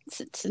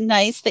It's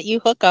nice that you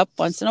hook up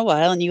once in a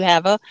while, and you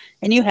have a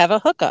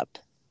hookup.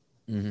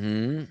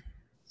 Mm-hmm.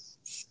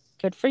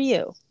 Good for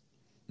you.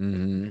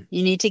 Mm-hmm.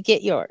 You need to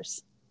get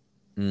yours.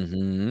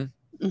 Mm-hmm.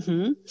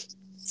 Mm-hmm.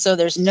 So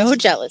there's no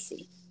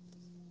jealousy.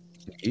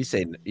 You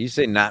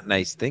say not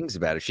nice things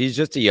about her. She's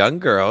just a young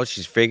girl.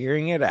 She's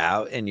figuring it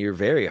out, and you're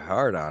very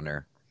hard on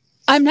her.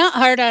 I'm not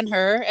hard on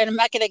her, and I'm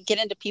not going to get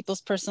into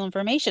people's personal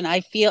information.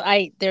 I feel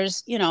I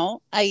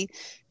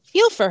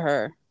feel for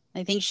her.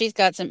 I think she's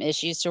got some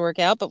issues to work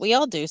out, but we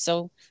all do.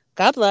 So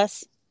God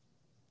bless.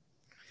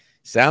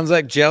 Sounds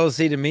like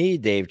jealousy to me,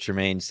 Dave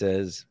Tremaine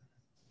says.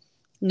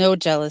 No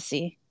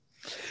jealousy.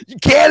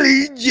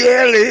 Kelly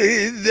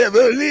jealous of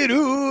a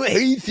little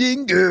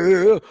Haitian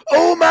girl.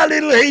 Oh, my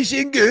little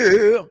Haitian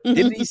girl.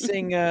 Didn't he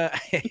sing?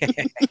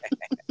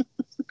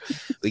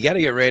 We got to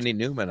get Randy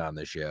Newman on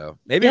the show.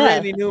 Maybe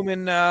Randy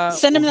Newman.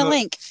 Send him the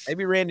link.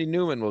 Maybe Randy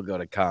Newman will go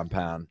to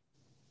Compound.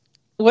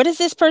 What does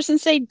this person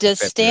say? Does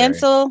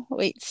Stancil?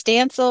 Wait,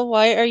 Stancil,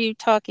 why are you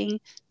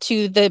talking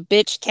to the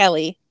bitch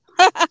Kelly?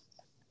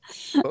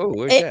 Oh,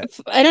 where's that?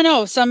 I don't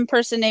know. Some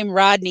person named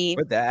Rodney.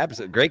 What the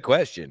episode? Great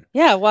question.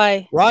 Yeah,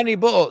 why? Rodney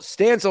Bull,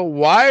 Stancil,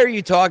 why are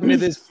you talking to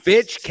this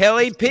bitch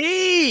Kelly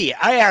P?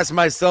 I ask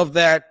myself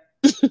that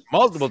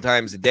multiple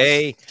times a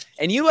day.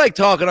 And you like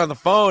talking on the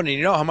phone, and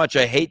you know how much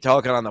I hate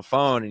talking on the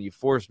phone, and you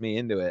force me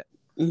into it.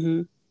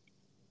 Mm-hmm.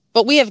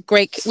 But we have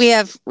great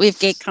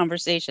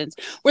conversations.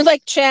 We're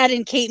like Chad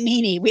and Kate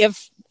Meany. We have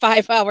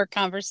 5-hour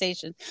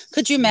conversations.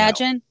 Could you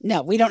imagine?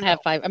 No, we don't have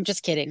 5. I'm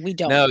just kidding. We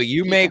don't. No,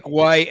 you make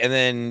white and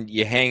then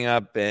you hang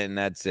up and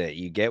that's it.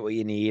 You get what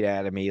you need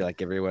out of me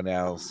like everyone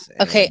else.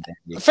 Okay.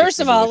 First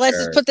of all, let's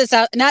just put this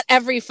out. Not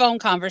every phone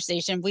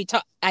conversation we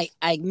talk. I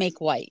make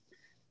white.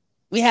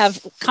 We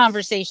have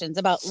conversations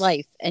about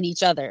life and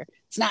each other.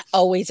 It's not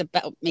always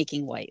about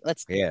making white.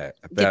 Let's get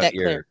that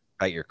clear.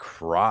 About your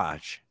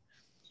crotch.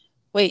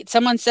 Wait,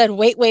 someone said,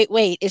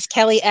 wait. Is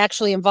Kelly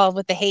actually involved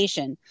with the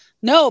Haitian?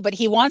 No, but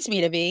he wants me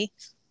to be.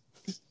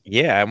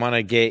 Yeah, I want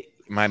to get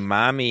my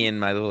mommy and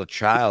my little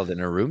child in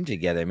a room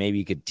together. Maybe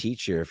you could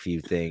teach her a few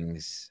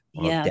things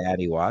while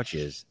Daddy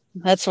watches.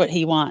 That's what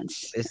he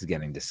wants. This is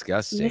getting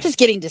disgusting. This is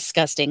getting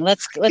disgusting.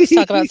 Let's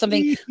talk about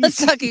something. Let's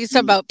talk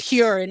about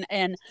pure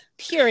and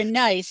pure and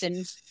nice.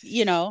 And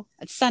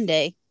it's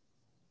Sunday.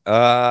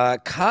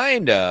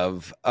 Kind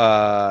of.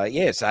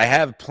 Yes, I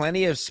have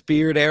plenty of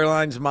Spirit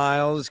Airlines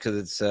miles because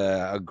it's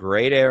a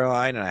great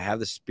airline, and I have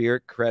the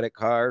Spirit credit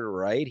card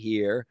right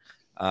here.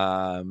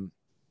 And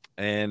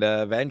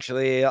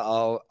eventually,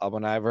 I'll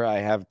whenever I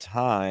have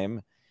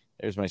time.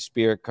 There's my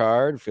Spirit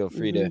card. Feel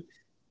free to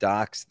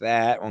dox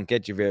that. Won't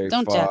get you very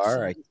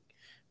far.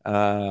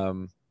 All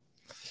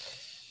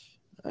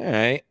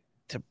right.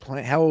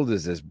 How old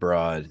is this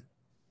broad?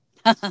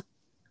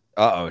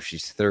 Uh-oh,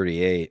 she's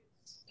 38.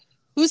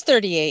 Who's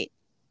 38?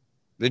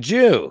 The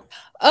Jew.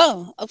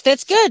 Oh,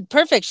 that's good.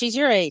 Perfect. She's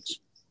your age.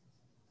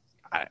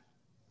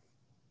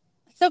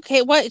 It's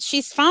okay. What?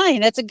 She's fine.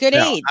 That's a good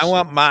age. I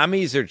want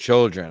mommies or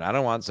children. I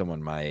don't want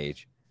someone my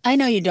age. I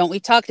know you don't. We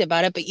talked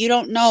about it, but you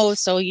don't know.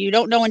 So you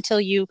don't know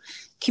until you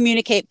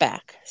communicate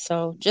back.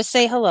 So just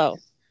say hello.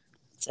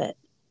 That's it.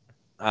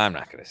 I'm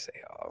not going to say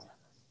hello.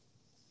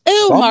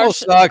 Ew, Bumble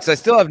sucks. I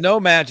still have no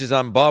matches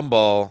on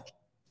Bumble.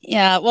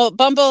 Yeah. Well,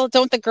 Bumble,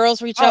 don't the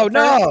girls reach out? Oh,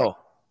 no.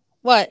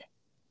 What?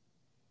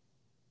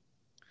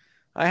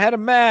 I had a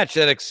match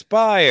that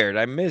expired.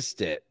 I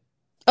missed it.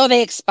 Oh,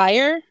 they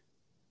expire?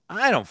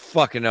 I don't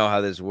fucking know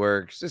how this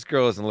works. This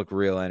girl doesn't look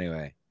real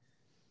anyway.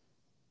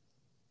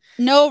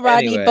 No,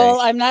 Rodney Bull.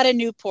 I'm not a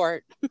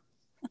Newport.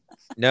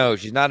 No,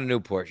 she's not a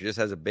Newport. She just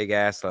has a big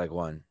ass like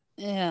one.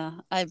 Yeah,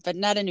 but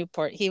not a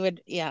Newport. He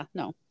would. Yeah,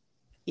 no.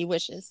 He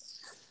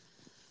wishes.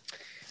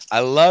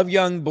 I love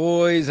young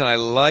boys and I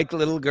like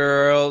little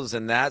girls,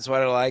 and that's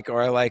what I like.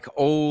 Or I like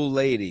old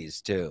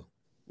ladies too.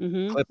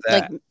 Mm-hmm. Clip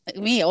that. Like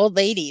me, old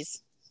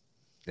ladies.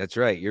 That's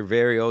right. You're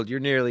very old. You're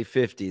nearly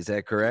 50. Is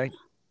that correct?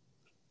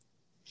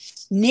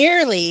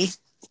 Nearly.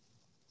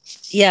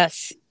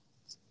 Yes.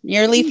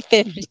 Nearly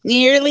 50.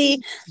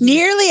 nearly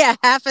a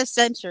half a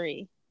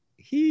century.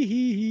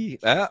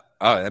 Oh,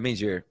 that means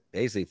you're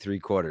basically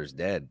 3/4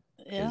 dead.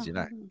 Yeah. You're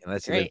not,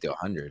 unless you live to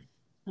 100.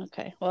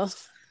 Okay. Well,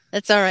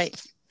 that's all right.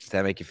 Does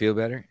that make you feel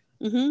better?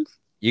 Mm-hmm.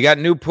 You got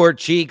Newport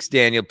cheeks,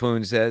 Daniel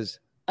Poon says.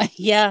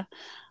 Yeah,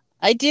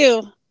 I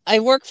do. I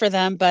work for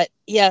them, but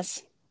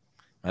yes.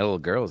 My little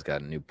girl's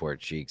got Newport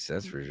cheeks,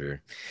 that's for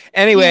sure.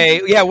 Anyway,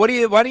 yeah, why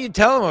don't you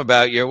tell them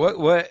about your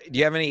what do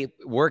you have any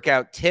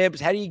workout tips?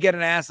 How do you get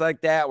an ass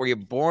like that? Were you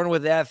born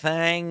with that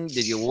thing?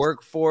 Did you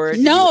work for it?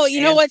 No,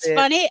 you know what's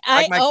funny?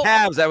 Like my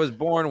calves I was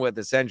born with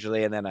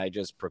essentially, and then I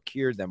just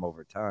procured them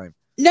over time.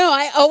 No,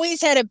 I always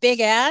had a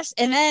big ass,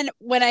 and then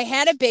when I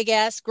had a big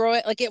ass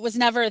growing, like it was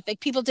never like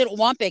people didn't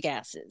want big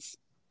asses,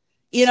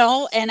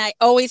 and I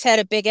always had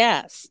a big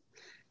ass.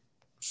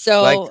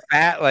 So like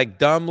fat, like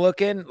dumb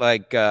looking,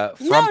 like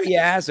frumpy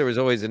ass. There was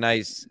always a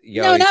nice.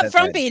 No, not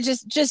frumpy,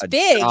 just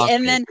big,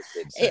 and then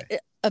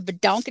a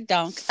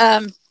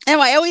badonk.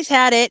 Anyway, I always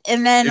had it,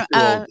 and then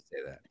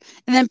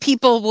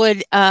people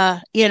would,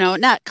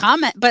 not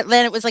comment, but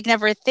then it was like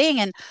never a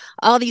thing. And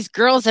all these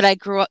girls that I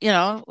grew up,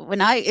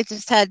 it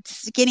just had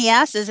skinny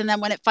asses, and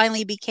then when it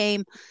finally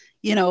became,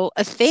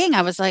 a thing,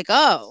 I was like,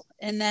 oh,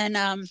 and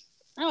then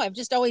No, I've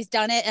just always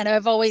done it, and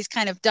I've always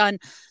kind of done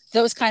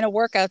those kind of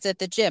workouts at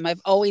the gym.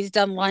 I've always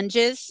done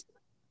lunges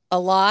a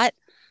lot,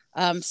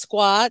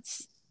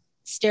 squats,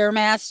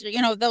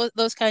 stairmaster,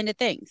 those kind of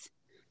things.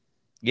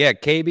 Yeah,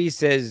 KB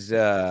says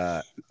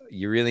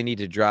you really need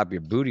to drop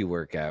your booty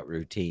workout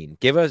routine.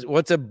 Give us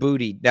what's a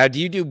booty. Now, do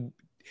you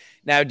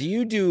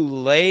do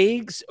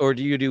legs or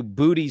do you do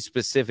booty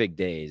specific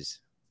days?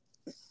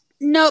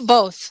 No,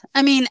 both.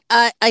 I mean,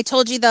 I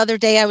told you the other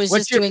day I was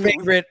What's just your doing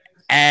favorite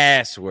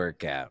ass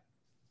workout?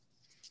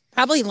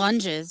 probably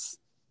lunges,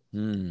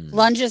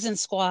 lunges and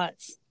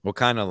squats. What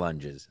kind of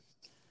lunges?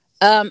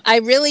 I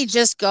really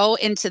just go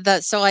into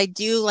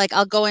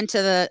I'll go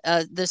into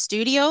the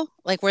studio,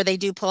 like where they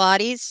do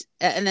Pilates,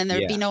 and then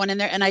there'd be Yeah. no one in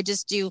there, and I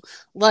just do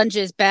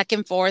lunges back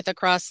and forth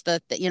across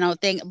the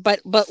thing, but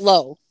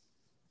low,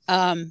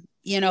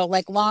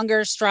 like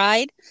longer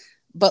stride,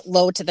 but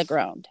low to the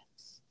ground.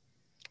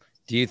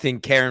 Do you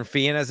think Karen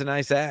Fian has a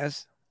nice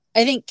ass?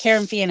 I think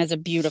Karen Fian has a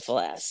beautiful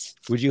ass.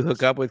 Would you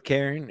hook up with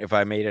Karen if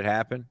I made it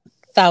happen?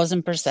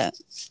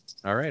 1,000%.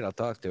 All right, I'll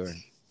talk to her.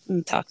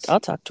 I'll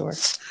talk to her.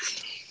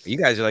 You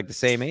guys are like the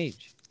same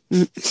age.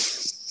 Yeah,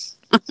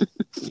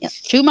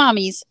 two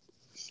mommies.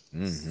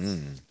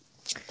 Mm-hmm.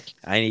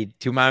 I need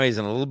two mommies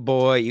and a little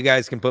boy. You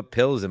guys can put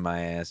pills in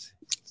my ass.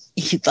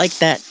 You'd like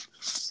that.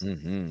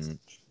 Mm-hmm.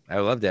 I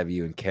would love to have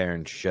you and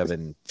Karen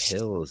shoving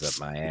pills up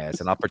my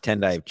ass, and I'll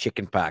pretend I have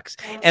chicken pox,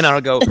 and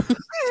I'll go, Mommy,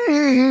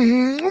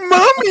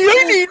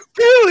 I need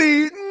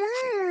pills.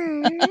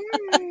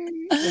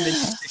 And then you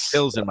stick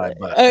pills in my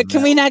butt.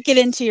 Can we not get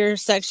into your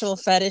sexual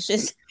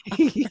fetishes?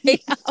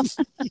 Right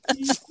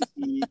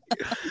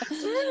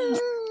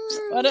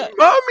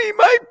Mommy,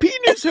 my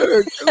penis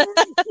hurts.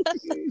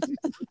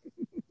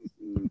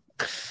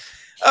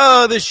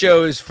 Oh, the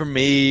show is for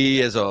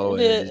me as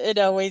always. It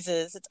always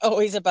is. It's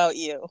always about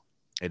you.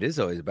 It is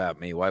always about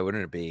me. Why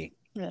wouldn't it be?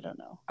 I don't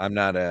know. I'm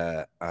not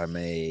an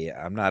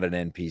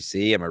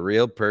NPC. I'm a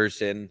real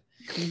person.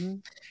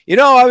 Mm-hmm.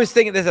 I was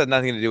thinking this has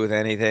nothing to do with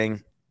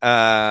anything.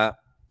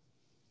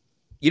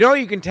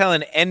 You can tell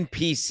an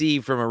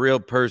NPC from a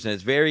real person.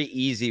 It's very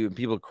easy when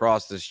people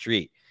cross the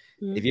street.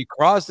 Mm-hmm. If you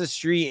cross the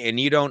street and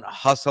you don't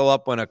hustle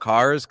up when a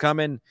car is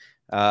coming,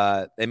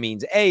 that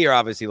means A, you're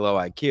obviously low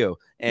IQ,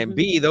 and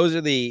mm-hmm.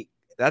 B,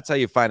 that's how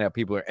you find out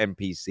people are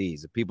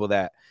NPCs, the people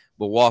that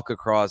will walk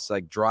across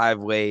like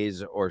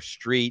driveways or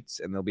streets,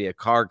 and there'll be a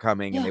car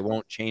coming, and they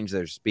won't change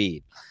their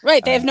speed.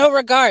 Right? They have no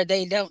regard.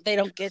 They don't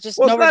get just.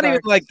 Well, no it's not regard.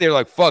 even like they're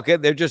like fuck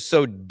it. They're just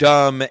so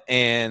dumb,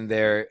 and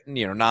they're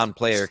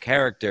non-player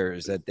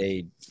characters that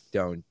they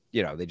don't.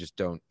 They just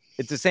don't.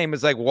 It's the same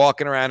as like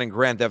walking around in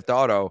Grand Theft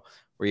Auto,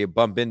 where you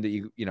bump into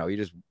you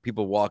just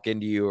people walk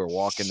into you or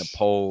walk into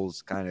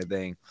poles, kind of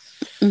thing.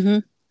 Mm-hmm.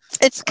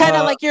 It's kind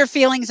of like your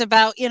feelings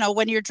about,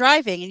 when you're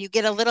driving and you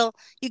get a little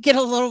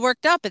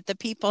worked up at the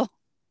people.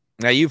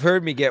 Now you've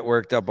heard me get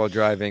worked up while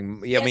driving.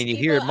 Yeah, yes, I mean, you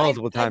hear it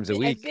multiple times a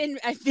week.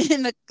 I've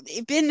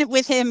been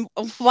with him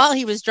while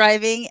he was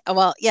driving.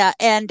 Well, yeah.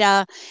 And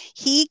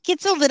he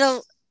gets a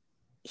little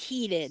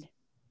heated.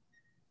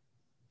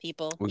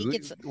 People.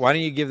 Why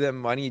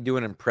don't you do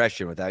an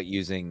impression without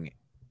using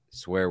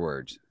swear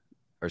words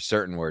or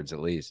certain words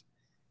at least?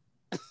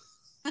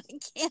 I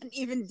can't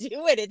even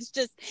do it.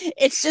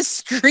 It's just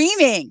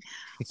screaming.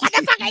 What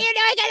the fuck are you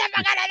doing? Get the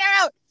fuck out of the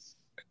road!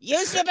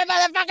 You stupid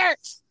motherfucker!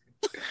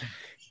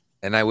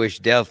 And I wish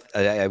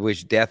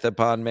death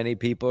upon many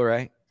people,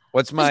 right?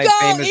 What's my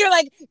famous? You're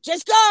like,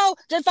 just go,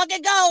 just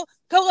fucking go.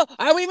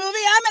 Are we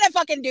moving? I'm gonna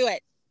fucking do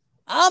it.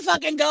 I'll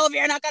fucking go if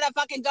you're not gonna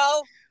fucking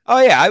go.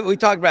 Oh yeah, I've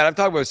talked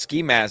about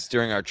ski masks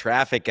during our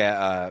traffic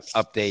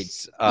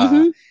updates.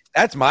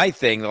 That's my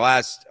thing. The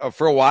last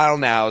for a while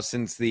now,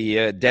 since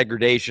the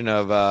degradation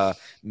of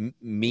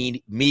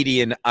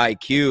median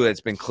IQ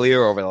that's been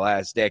clear over the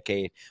last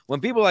decade.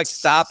 When people like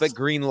stop at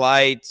green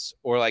lights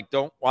or like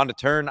don't want to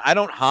turn, I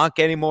don't honk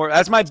anymore.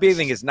 That's my big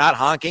thing, is not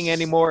honking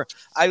anymore.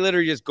 I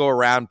literally just go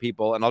around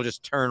people and I'll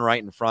just turn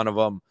right in front of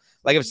them.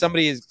 Like if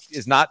somebody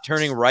is not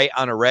turning right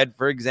on a red,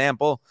 for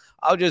example,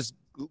 I'll just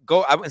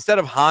go instead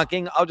of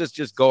honking. I'll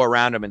just go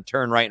around them and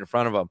turn right in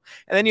front of them.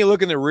 And then you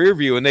look in the rear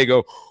view and they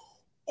go,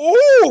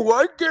 oh,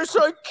 I guess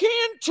I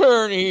can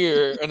turn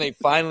here. And they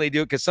finally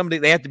do it because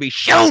they have to be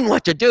shown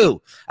what to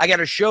do. I got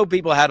to show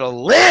people how to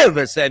live,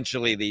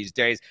 essentially, these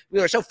days. We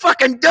are so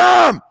fucking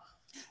dumb.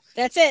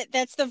 That's it.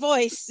 That's the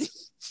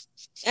voice.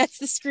 That's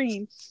the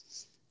scream.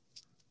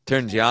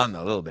 Turns you on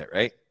a little bit,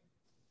 right?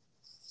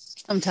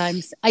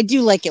 Sometimes. I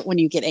do like it when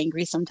you get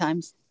angry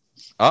sometimes.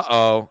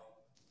 Uh-oh.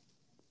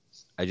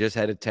 I just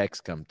had a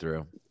text come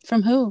through.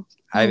 From who?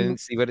 I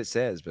didn't see what it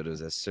says, but it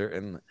was a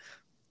certain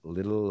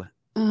little...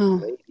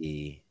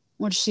 lady.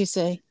 What did she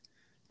say?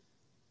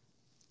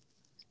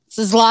 This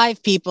is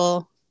live,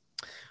 people.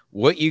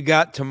 What you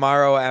got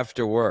tomorrow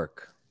after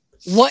work?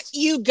 What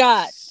you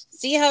got?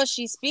 See how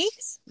she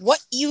speaks?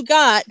 What you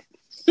got?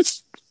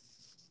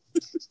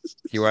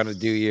 You want to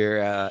do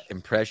your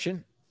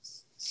impression?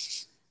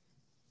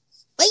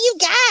 What you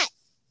got?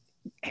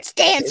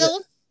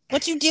 Stancil?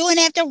 What you doing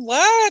after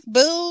work,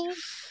 boo?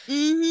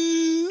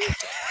 Mm-hmm.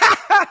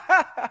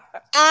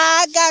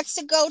 I got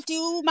to go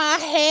do my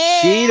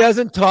hair. She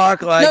doesn't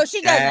talk like No,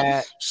 she that.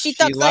 doesn't. She She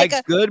talks like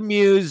likes good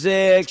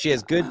music. She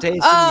has good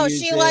taste in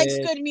music. She likes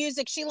good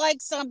music. She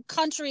likes some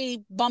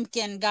country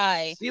bumpkin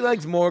guy. She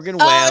likes Morgan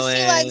Oh, Wallen.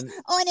 she likes.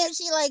 Oh no,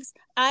 she likes.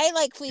 I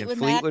like and Fleetwood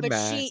Mac, but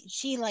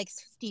she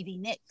likes Stevie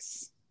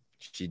Nicks.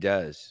 She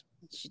does.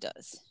 She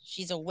does.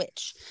 She's a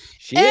witch.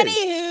 She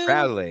Anywho, is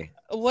proudly.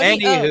 What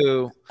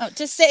Anywho,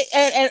 to say,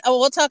 and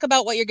we'll talk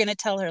about what you're going to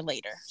tell her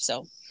later.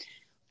 So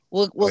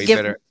we'll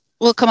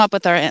come up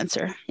with our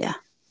answer. Yeah.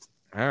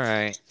 All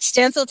right.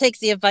 Stancil takes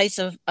the advice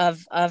of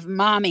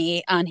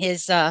mommy on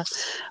his,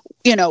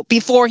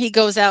 before he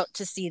goes out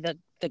to see the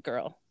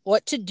girl,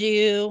 what to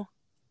do,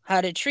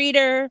 how to treat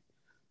her,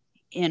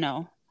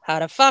 how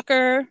to fuck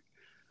her.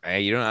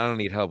 Hey, I don't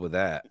need help with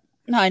that.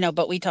 No, I know,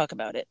 but we talk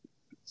about it.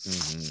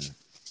 Mm-hmm.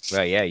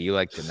 Well, yeah, you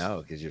like to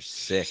know because you're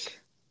sick.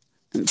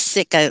 I'm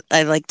sick. I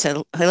like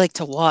to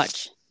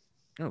watch.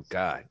 Oh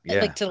God, yeah.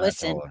 I like to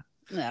listen.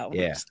 No.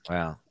 Yeah.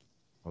 Well,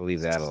 we'll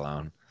leave that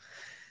alone.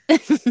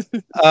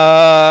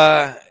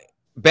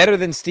 Better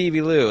than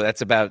Stevie Lou.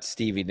 That's about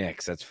Stevie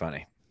Nicks. That's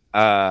funny.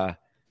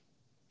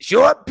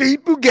 Short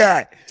people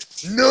got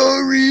no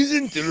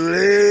reason to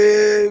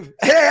live.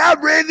 Hey,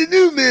 I'm Randy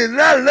Newman.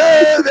 And I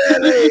love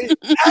LA.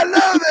 I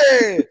love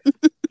it.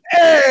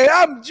 Hey,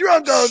 I'm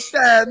drunk all the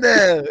time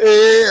now.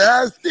 Hey,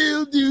 I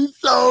still do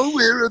songs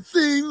where I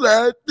sing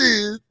like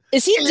this.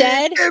 Is he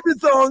dead? Every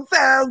song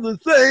sounds the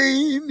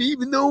same,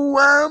 even though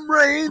I'm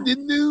Randy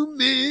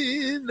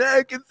Newman.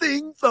 I can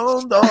sing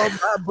songs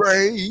off my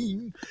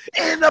brain.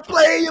 And I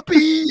play a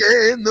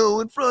piano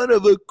in front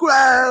of a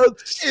crowd.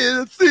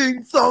 And I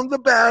sing songs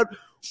about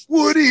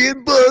Woody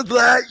and Buzz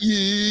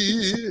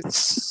Lightyear.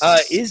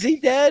 Is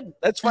he dead?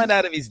 Let's find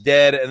out if he's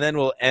dead, and then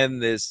we'll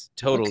end this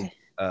total... Okay.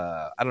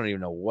 I don't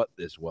even know what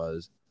this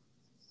was.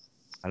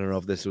 I don't know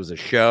if this was a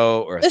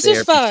show or this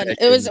was fun.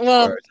 It was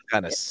some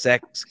kind of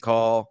sex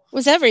call. It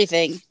was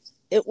everything.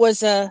 It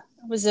was a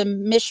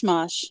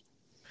mishmash.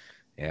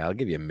 Yeah, I'll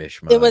give you a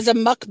mishmash. It was a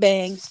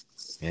mukbang.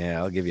 Yeah,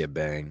 I'll give you a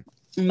bang.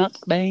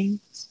 Mukbang.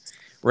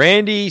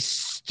 Randy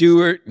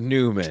Stewart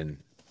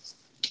Newman.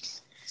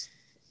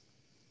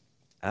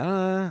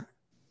 I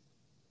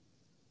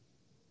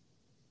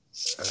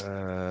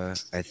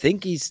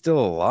think he's still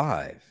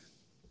alive.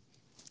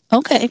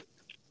 Okay.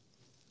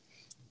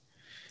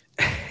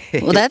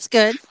 Well, that's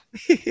good.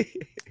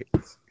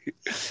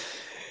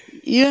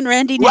 You and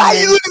Randy Newman. Why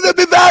are you looking up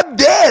if I'm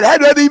dead?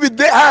 I'm not even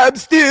dead. I'm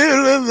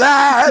still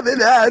alive,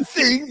 and I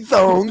sing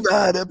songs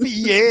on a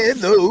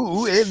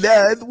piano, and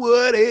that's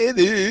what it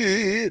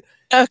is.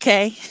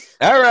 Okay.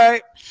 All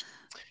right.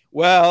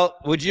 Well,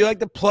 would you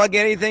like to plug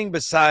anything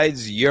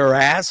besides your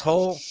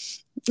asshole?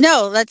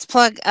 No, let's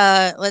plug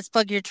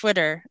your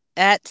Twitter.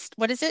 At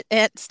what is it?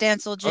 At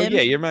Stancil Jim. Oh yeah,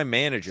 you're my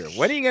manager.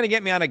 When are you gonna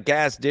get me on a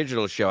Gas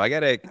Digital show? I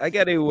gotta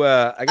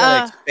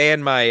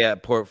expand my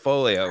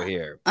portfolio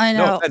here. I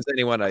know. No offense to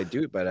anyone I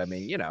do, but I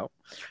mean,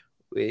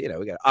 we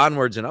got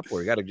onwards and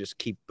upward. We got to just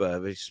keep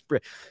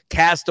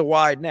cast a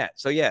wide net.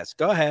 So yes,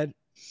 go ahead.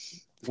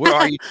 Where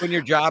are you doing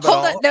your job at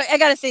all? Hold on. No, I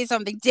gotta say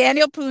something.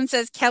 Daniel Poon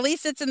says Kelly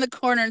sits in the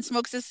corner and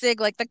smokes a cig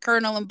like the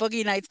Colonel in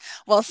Boogie Nights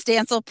while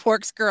Stancil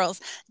porks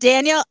girls.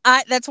 Daniel,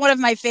 that's one of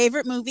my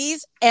favorite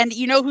movies, and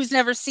you know who's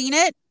never seen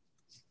it?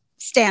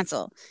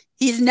 Stancil.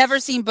 He's never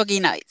seen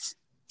Boogie Nights,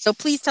 so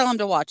please tell him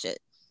to watch it.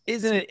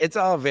 Isn't it? It's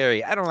all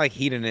very. I don't like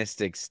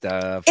hedonistic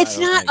stuff. It's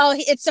not.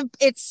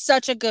 It's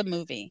such a good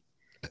movie.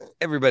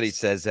 Everybody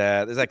says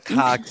that. There's like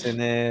cocks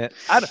in it.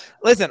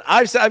 Listen.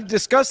 I've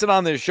discussed it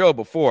on this show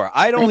before.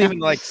 I don't even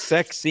like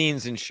sex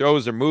scenes in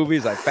shows or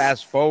movies. I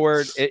fast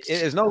forward.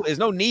 There's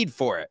no need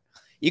for it.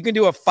 You can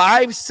do a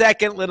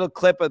 5-second little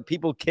clip of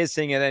people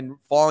kissing and then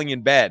falling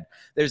in bed.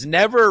 There's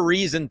never a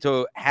reason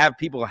to have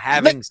people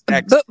having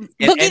sex in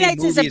Boogie any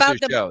Nights movies is about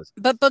or shows.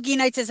 But Boogie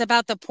Nights is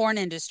about the porn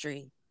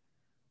industry.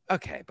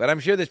 Okay, but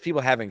I'm sure there's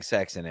people having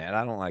sex in it, and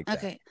I don't like that.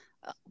 Okay.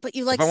 But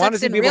you like if I want to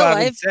sex see in people real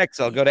having life. sex,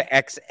 I'll go to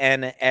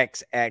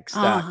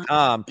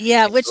xnxx.com.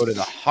 Yeah, which go to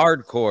the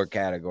hardcore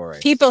category.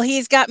 People,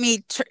 he's got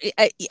me.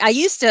 I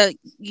used to,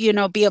 be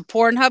a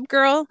Pornhub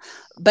girl,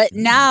 but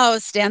now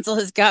Stancil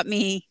has got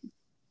me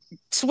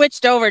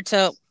switched over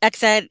to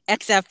XNN.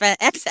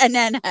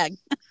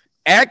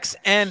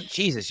 XN.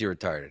 Jesus, you're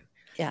retarded.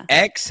 Yeah.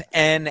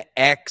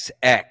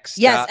 XNXX.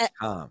 Yes,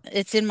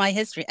 it's in my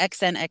history.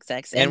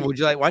 XNXX. And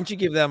why don't you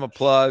give them a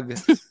plug?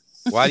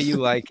 Why do you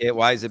like it?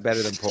 Why is it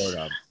better than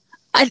Pornhub?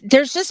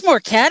 There's just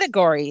more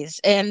categories,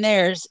 and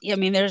there's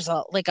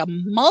a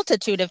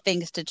multitude of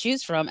things to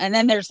choose from, and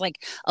then there's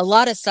like a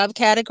lot of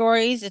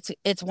subcategories. It's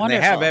wonderful.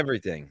 And they have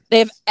everything. They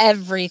have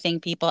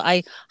everything, people.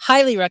 I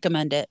highly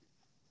recommend it.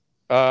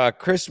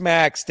 Chris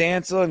Mack,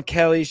 Stancil, and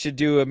Kelly should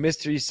do a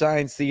Mystery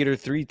Science Theater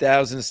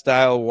 3000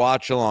 style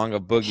watch along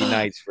of Boogie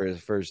Nights for his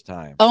first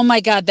time. Oh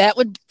my God,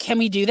 can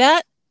we do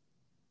that?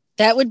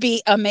 That would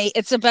be amazing.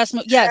 It's the best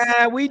movie.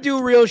 Yes. We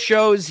do real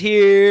shows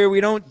here.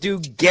 We don't do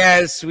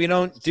guests. We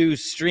don't do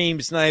stream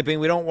sniping.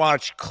 We don't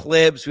watch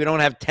clips. We don't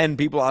have 10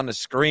 people on the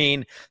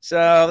screen.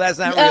 So that's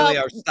not really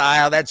our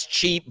style. That's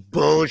cheap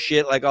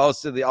bullshit like all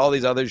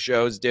these other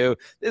shows do.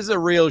 This is a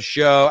real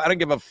show. I don't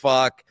give a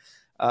fuck.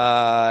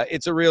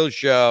 It's a real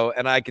show,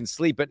 and I can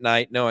sleep at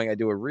night knowing I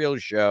do a real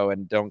show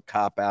and don't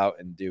cop out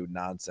and do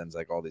nonsense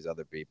like all these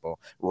other people.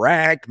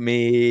 Rack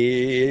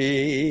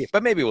me.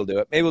 But maybe we'll do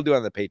it. Maybe we'll do it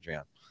on the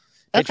Patreon.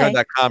 Okay.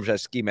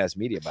 Patreon.com/Ski Mask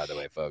Media, by the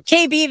way, folks.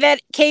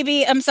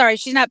 KB, I'm sorry,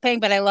 she's not paying,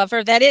 but I love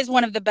her. That is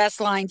one of the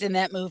best lines in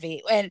that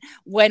movie. And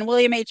when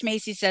William H.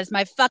 Macy says,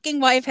 "My fucking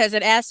wife has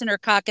an ass in her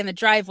cock in the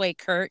driveway,"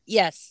 Kurt.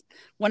 Yes,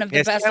 one of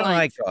the best lines.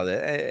 Like all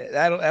that.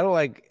 I don't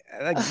like.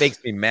 That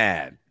makes me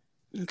mad.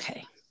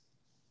 Okay.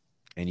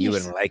 And you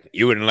wouldn't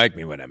like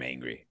me when I'm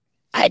angry.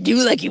 I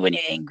do like you when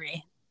you're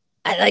angry.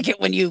 I like it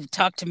when you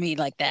talk to me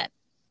like that.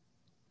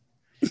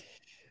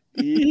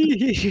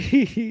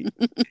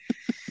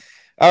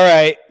 All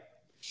right.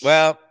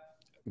 Well,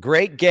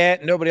 great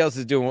get. Nobody else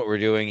is doing what we're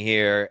doing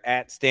here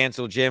at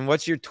Stancil Jim.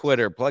 What's your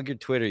Twitter? Plug your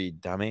Twitter, you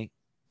dummy.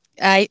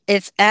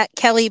 It's at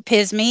Kelly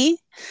Pisme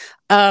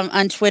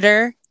on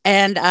Twitter.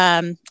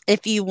 And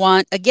if you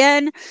want,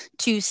 again,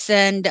 to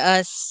send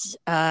us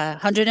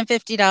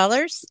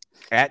 $150.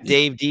 At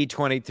Dave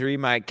D23,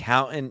 my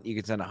accountant, you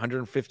can send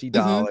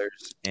 $150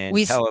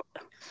 and tell him.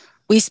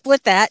 We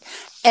split that,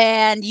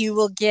 and you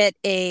will get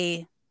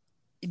a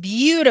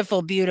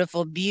beautiful,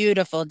 beautiful,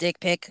 beautiful dick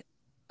pic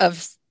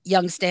of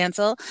young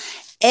Stancil.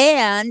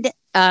 And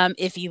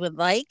if you would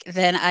like,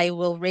 then I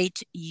will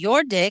rate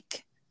your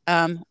dick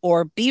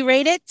or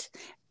B-rate it,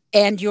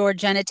 and your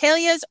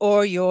genitalias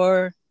or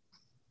your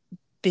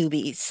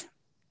boobies.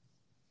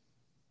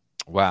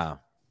 Wow.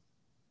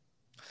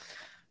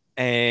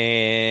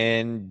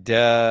 And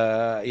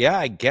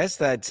I guess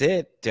that's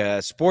it.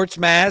 Sports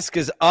Mask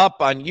is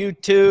up on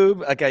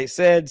YouTube. Like I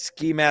said,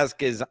 Ski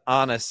Mask is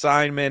on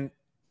assignment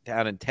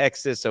down in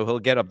Texas, so he'll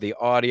get up the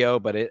audio,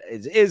 but it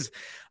is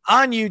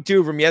on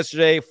YouTube from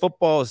yesterday.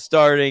 Football is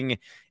starting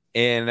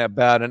in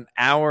about an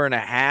hour and a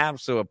half,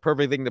 so a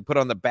perfect thing to put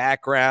on the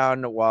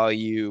background while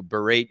you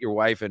berate your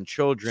wife and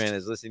children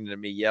is listening to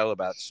me yell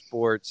about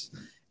sports.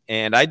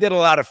 And I did a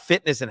lot of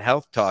fitness and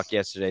health talk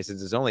yesterday.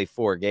 Since there's only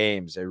 4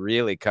 games, I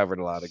really covered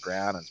a lot of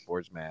ground on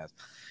Sports Mask.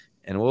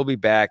 And we'll be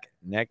back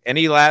next.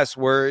 Any last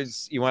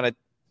words you want to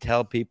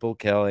tell people,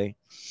 Kelly?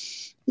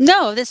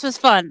 No, this was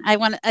fun.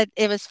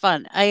 It was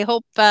fun. I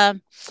hope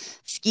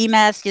Ski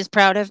Mask is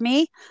proud of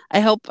me. I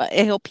hope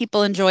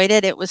people enjoyed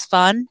it. It was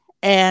fun.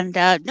 And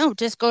no,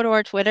 just go to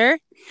our Twitter,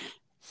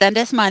 send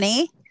us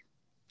money.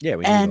 Yeah,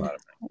 we need a lot of money.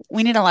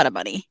 We need a lot of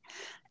money.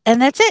 And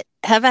that's it.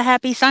 Have a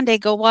happy Sunday.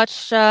 Go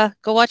watch a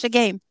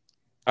game.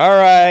 All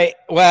right.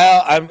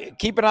 Well, I'm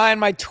keep an eye on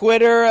my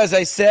Twitter. As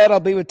I said, I'll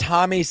be with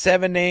Tommy,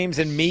 7 Names,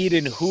 and Mead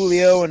and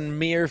Julio in a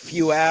mere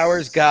few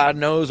hours. God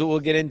knows what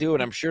we'll get into,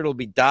 and I'm sure it'll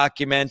be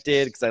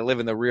documented because I live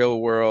in the real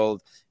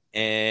world,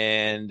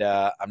 and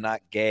I'm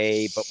not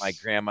gay, but my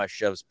grandma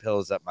shoves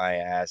pills up my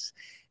ass.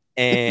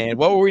 And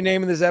what were we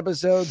naming this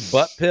episode?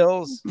 Butt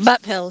pills?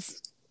 Butt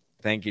pills.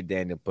 Thank you,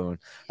 Daniel Poon.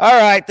 All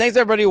right. Thanks,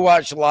 everybody who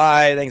watched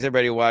live. Thanks,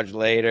 everybody who watched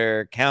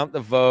later. Count the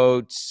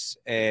votes.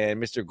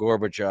 And Mr.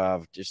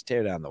 Gorbachev, just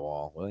tear down the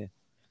wall, will you?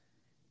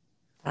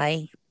 Bye.